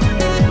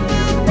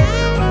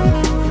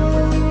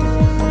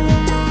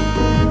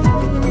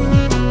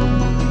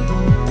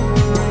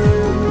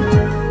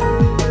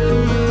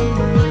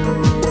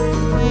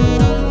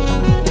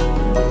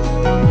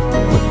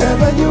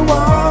 You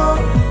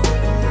want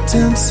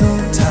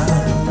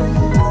Tinseltown,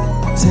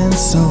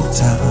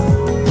 Tinseltown.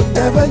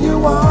 Whatever you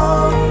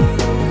want,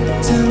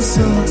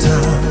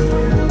 Tinseltown,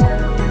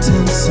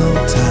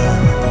 Tinseltown.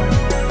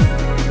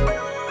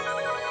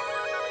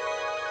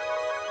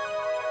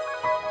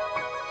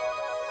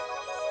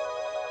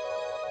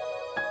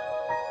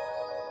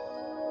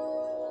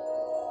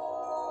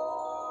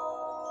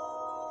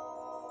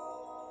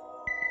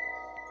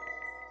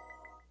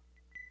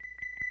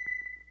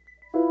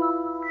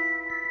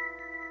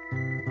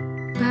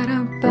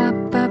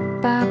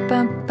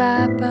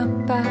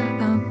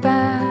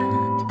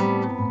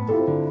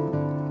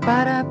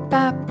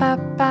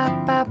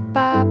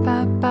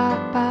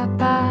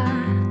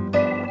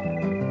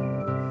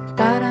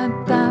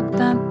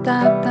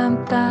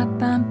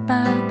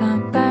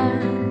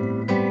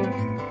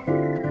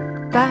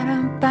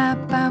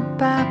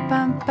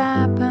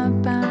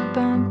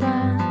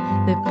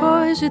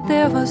 Depois de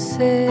ter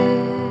você,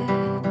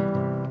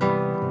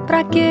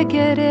 pra que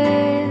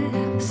querer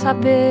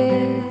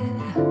saber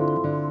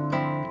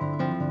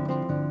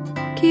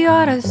que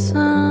horas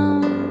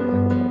são?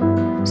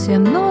 Se é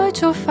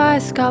noite ou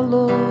faz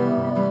calor,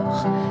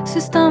 se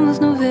estamos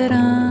no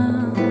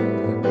verão,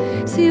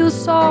 se o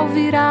sol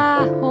virá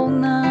ou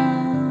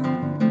não,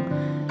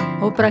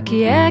 ou pra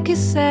que é que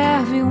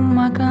serve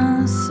uma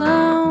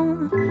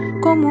canção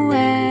como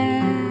essa?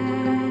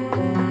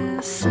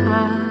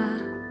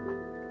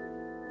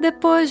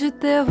 Depois de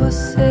ter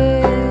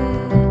você,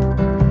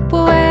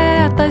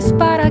 poetas,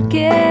 para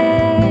que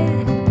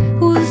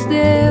os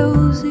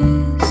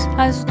deuses,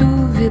 as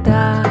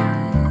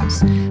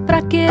dúvidas,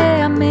 pra que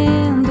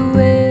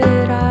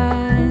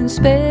amendoeiras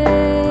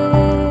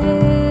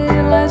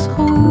pelas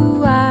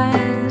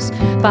ruas,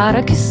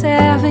 para que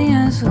servem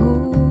as ruas?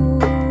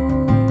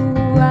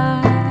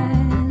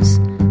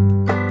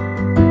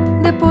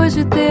 Depois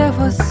de ter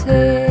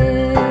você,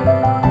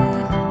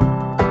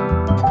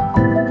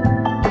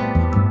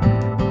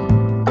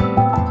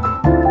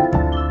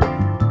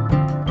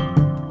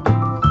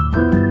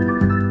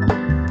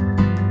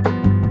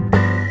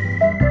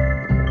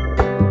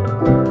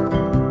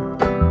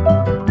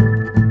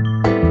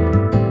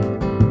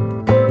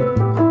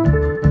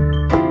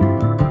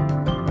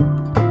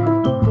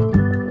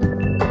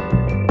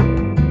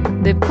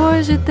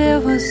 depois de ter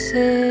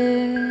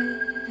você,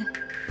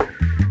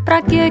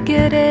 pra que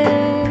querer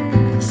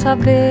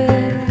saber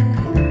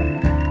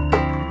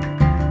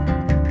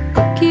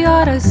que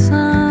horas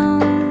são?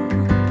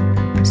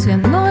 Se é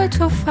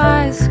noite ou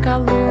faz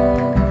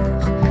calor,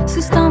 se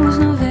estamos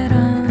no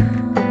verão,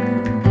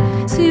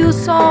 se o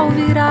sol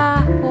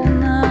virá ou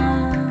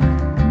não,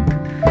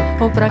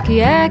 ou pra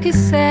que é que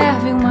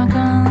serve uma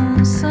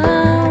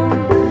canção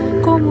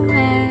como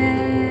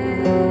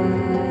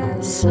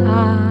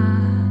essa?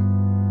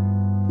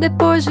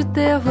 Depois de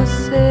ter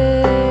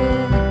você,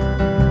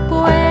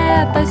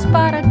 poetas,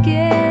 para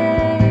que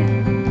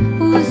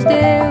os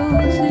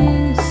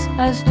deuses,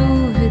 as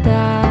dúvidas,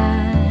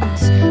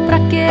 pra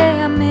que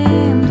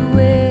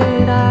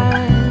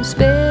amendoeiras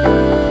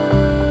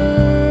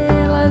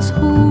pelas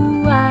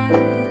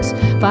ruas,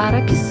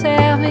 para que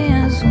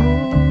servem as ruas?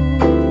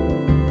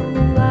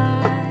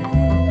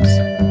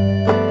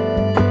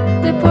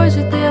 Depois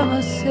de ter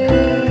você,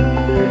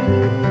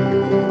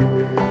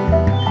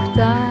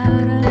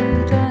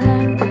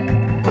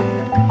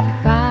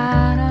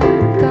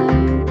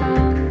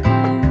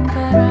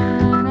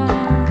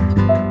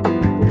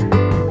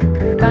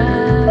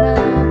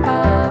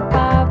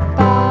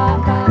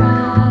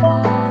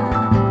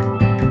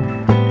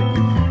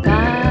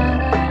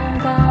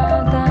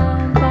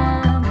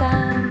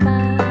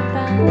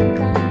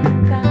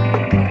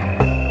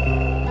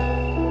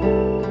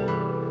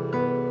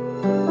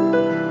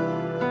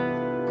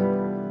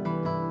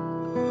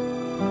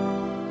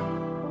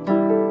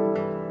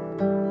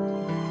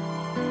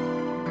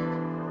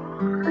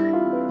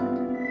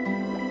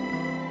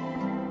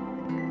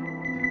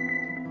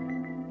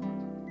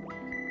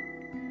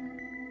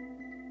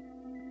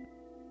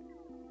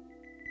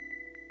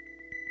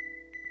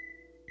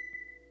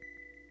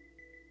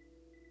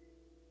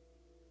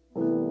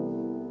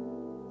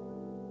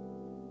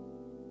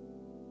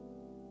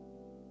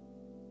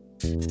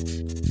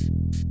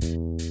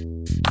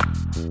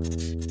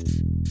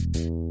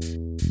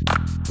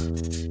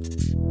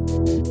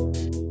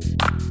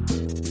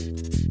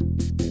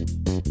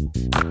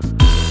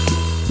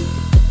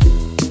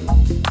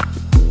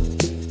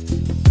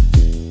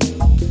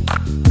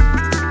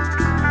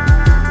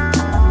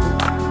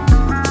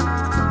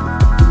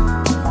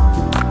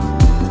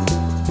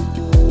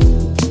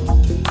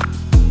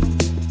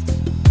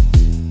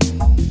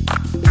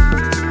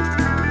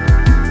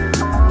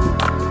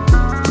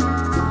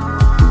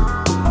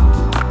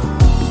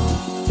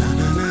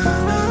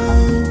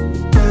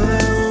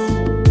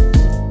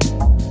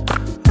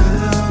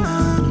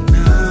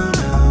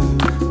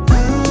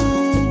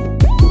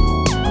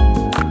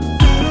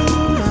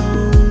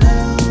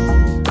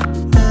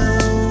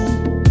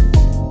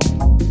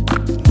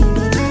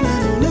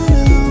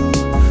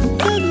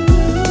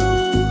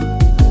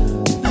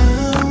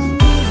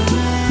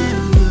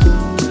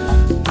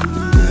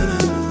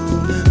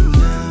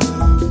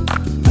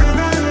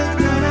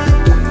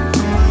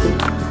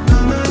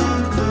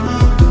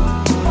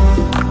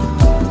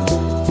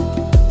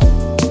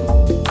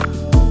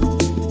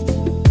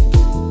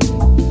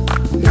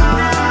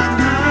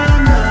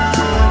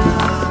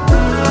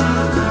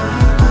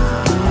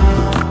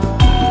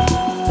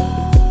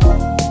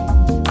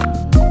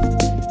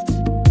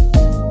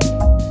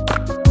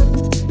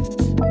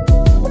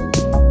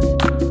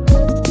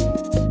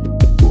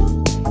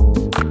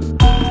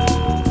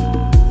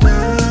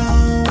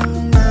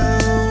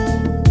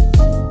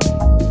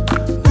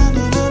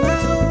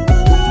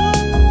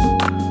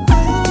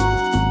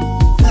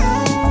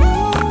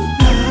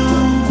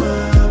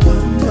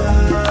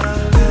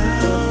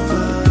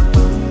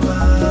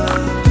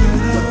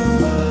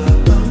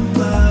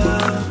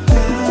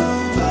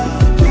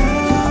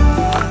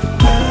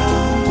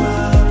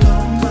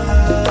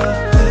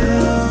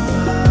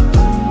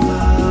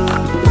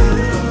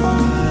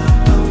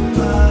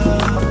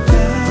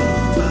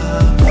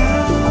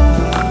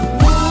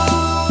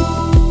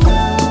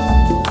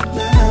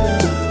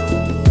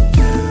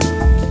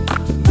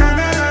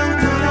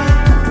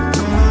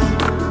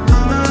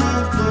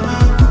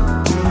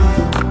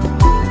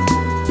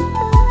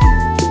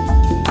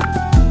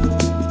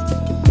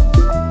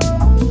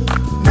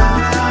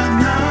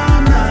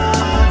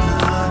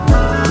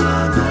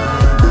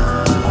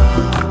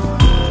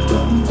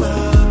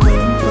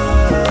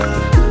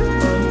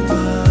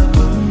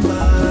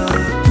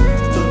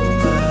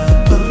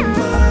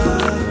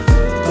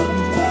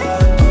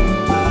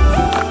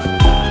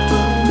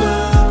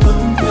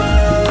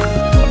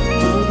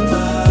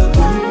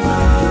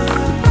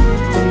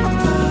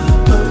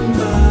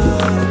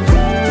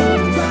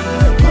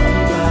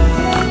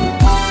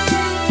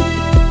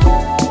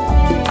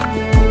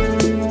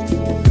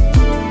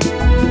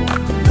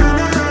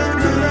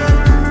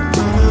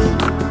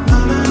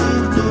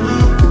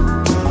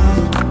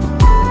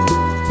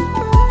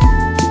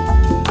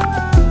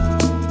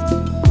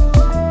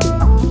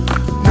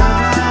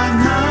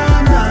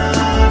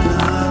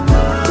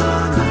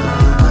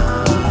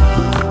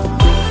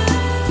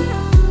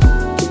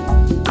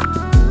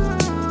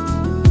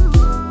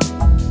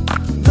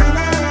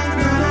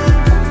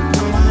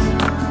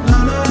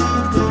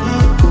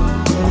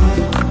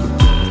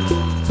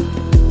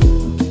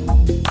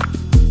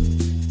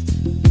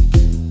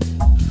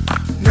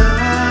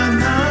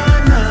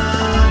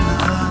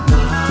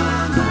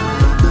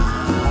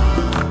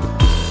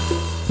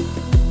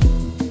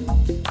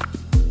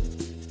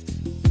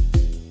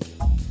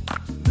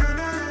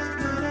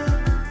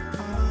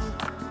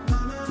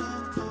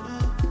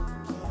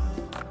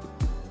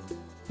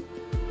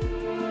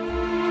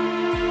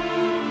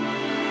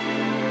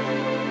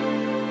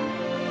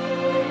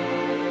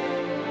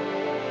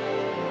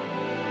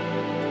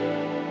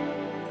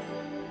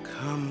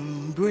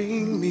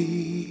 bring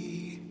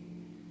me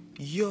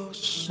your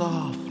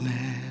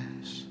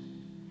softness.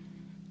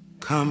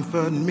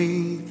 Comfort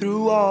me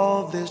through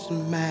all this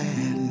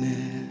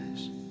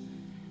madness.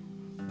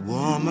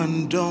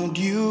 Woman, don't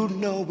you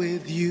know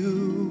with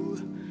you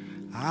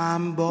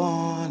I'm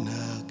born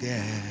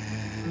again?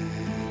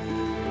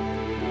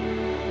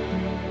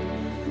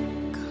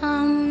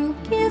 Come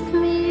give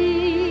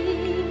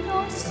me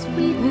your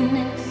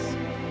sweetness.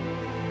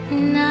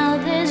 Now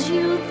there's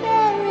you,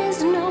 there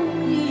is no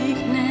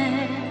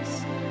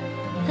weakness.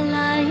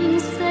 Lying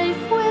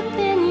safe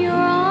within your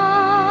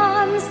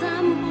arms,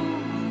 I'm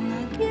born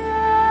again.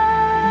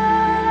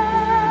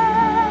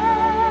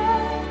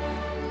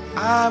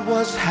 I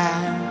was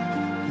half,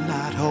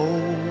 not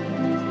whole,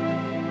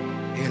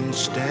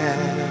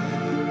 instead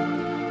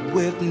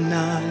with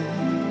none.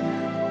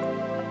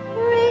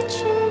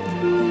 Reaching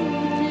through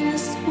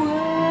this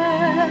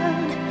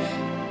world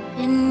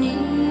in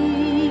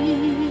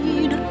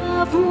need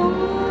of one.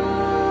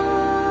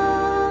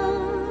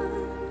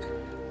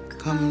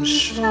 Come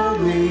show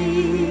me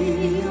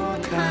your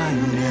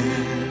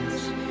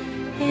kindness.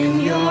 In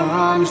your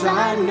arms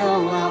I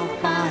know I'll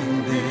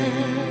find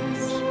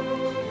this.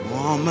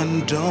 Woman,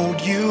 don't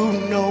you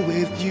know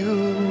with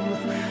you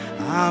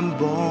I'm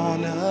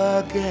born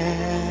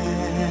again?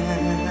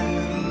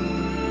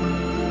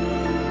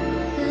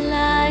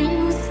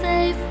 Lying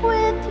safe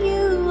with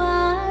you,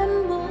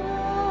 I'm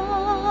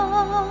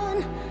born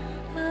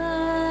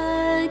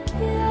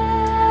again.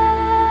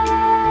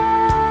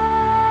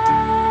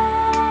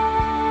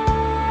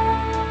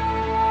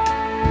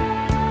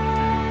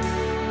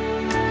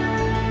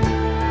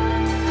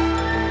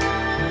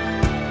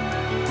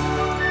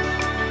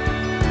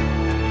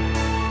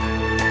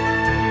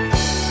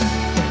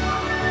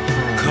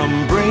 Come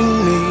bring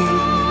me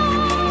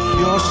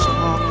your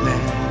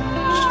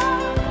softness.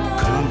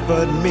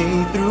 Comfort me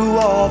through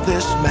all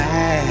this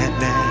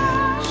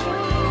madness.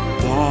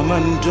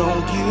 Woman,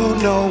 don't you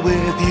know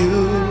with you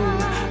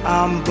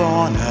I'm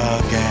born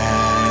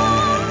again?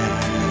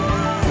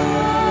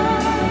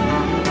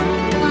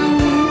 Come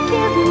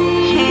give me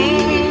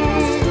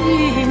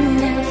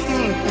sweetness.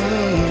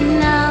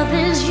 Now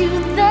there's you,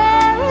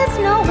 there is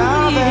no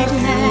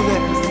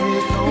weakness.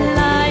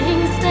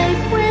 Lying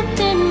safe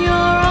within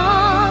your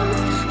arms,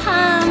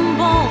 I'm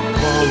born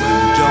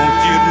Woman, don't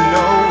you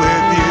know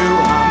with you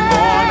I'm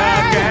born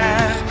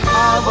again?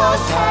 I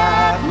was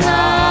half,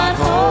 not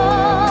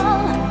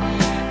whole,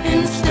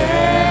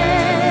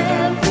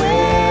 instead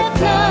with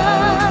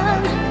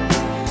none.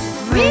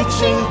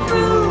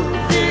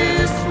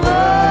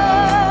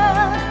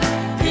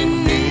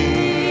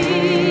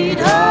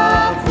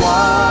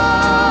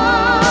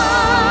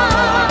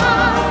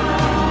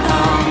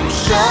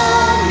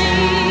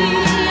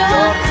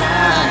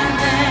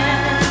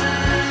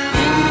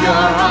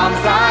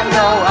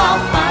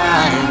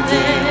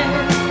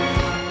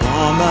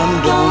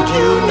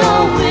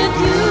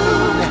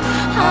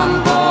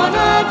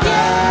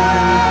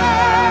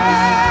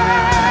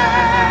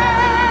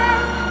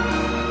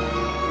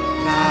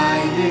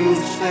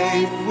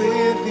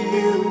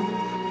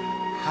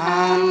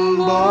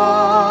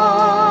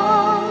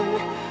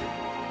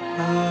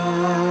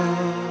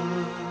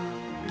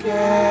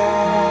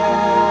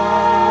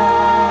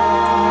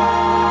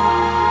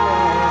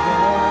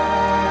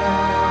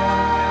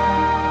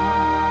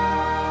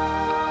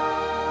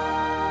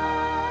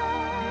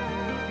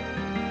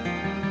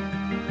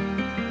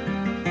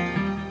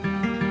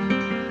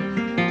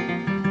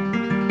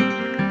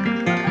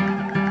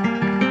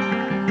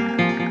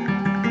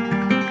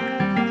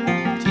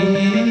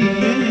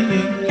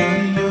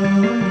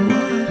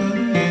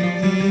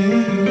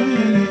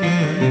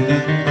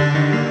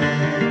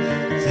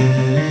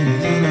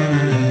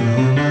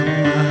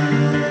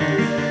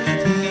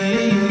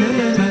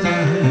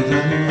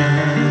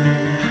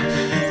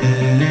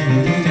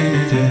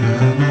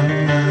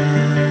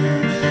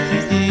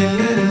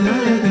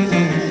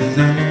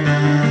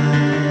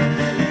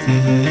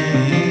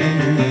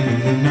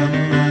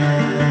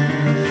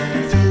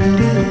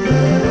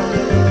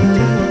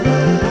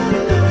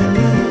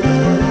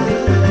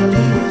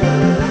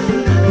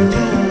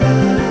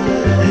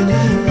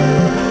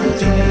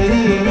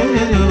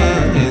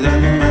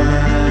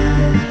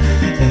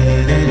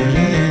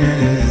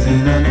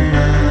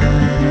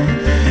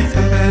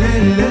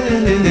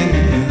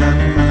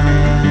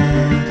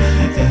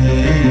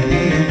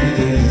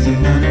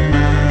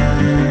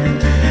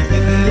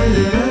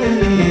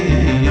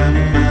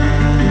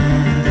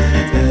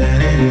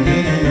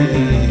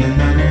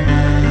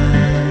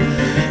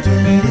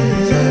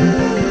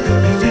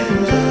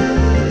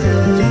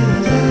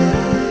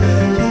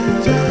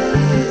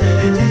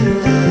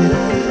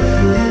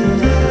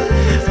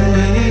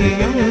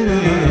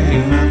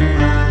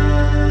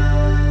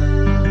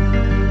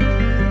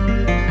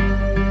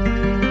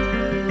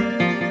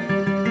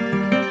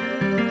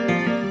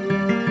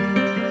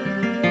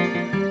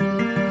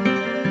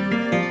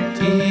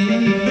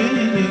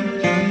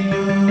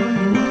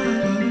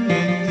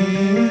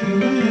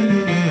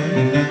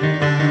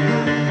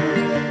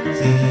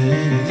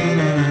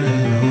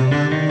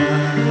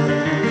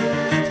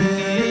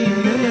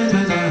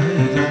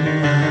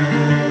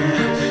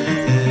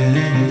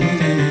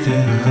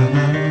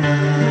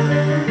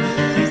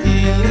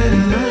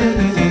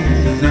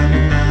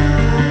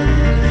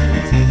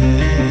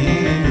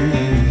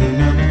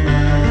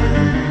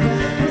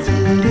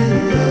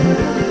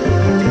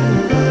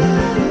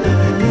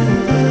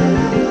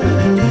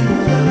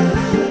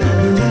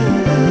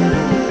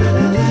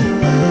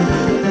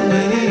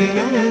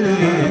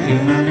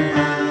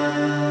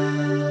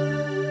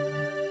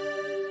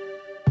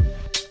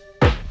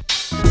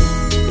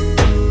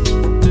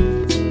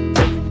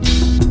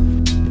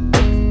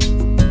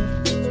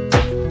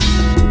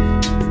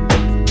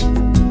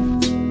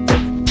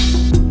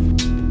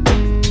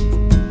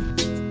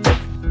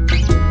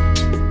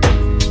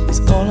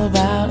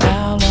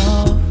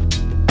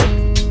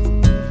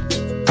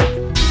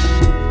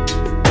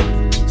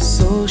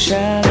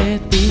 Shall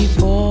it be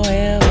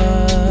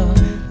forever,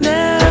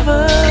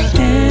 never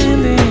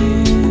ending?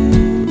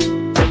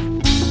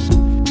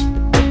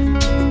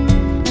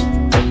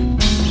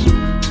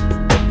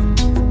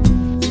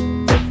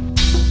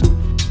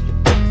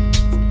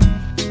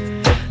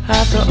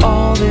 After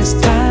all this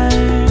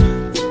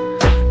time,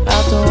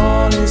 after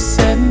all is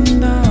said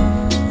and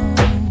done,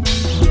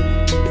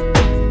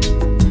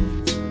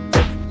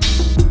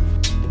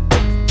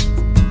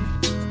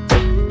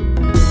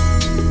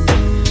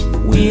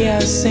 we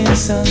have seen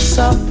some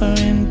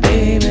suffering,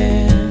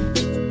 baby.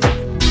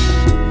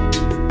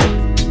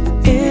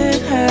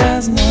 It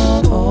has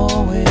not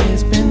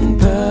always been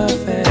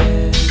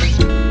perfect.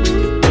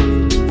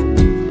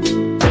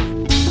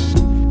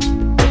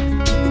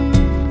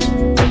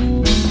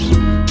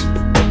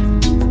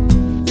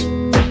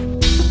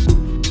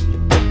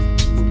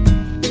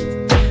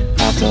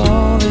 After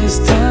all this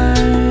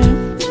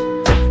time,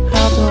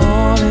 after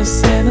all is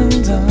said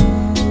and done,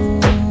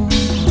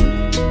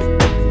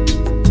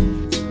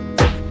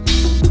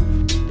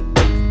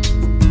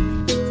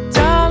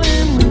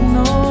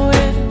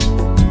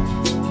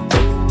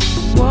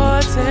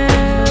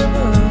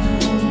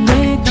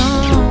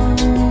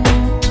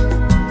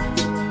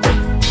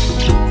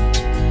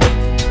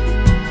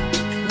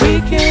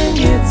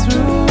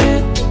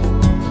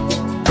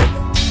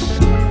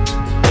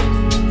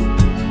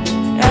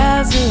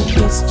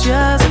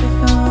 just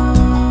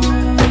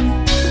begun.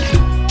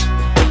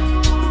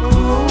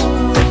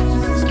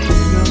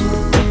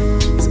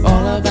 It's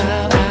all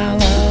about our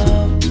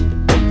love.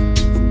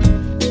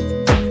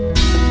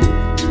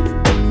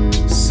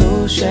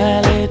 So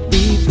shall it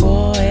be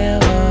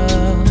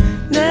forever,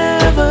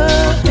 never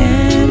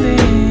ending.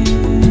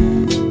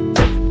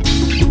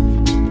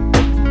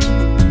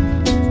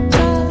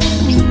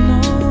 You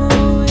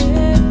know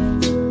it.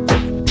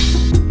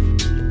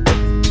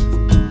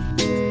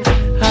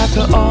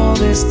 After all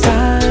this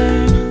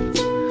time,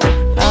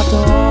 after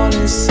all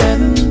is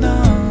said and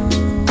done,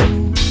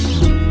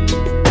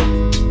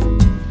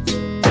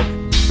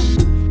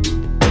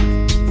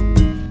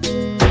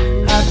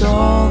 after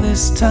all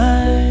this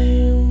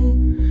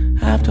time,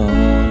 after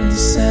all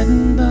is said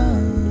and done.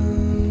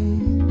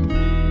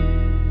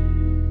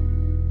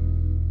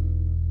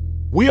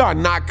 We are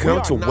not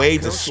come to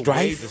wage a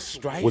strife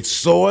with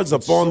swords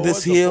upon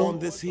this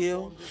hill.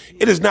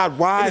 It is not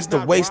wise to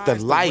waste a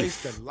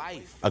life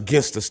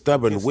against a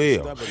stubborn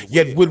will.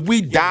 Yet would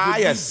we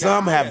die as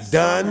some have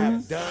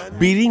done,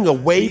 beating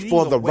away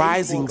for the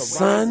rising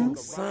sun?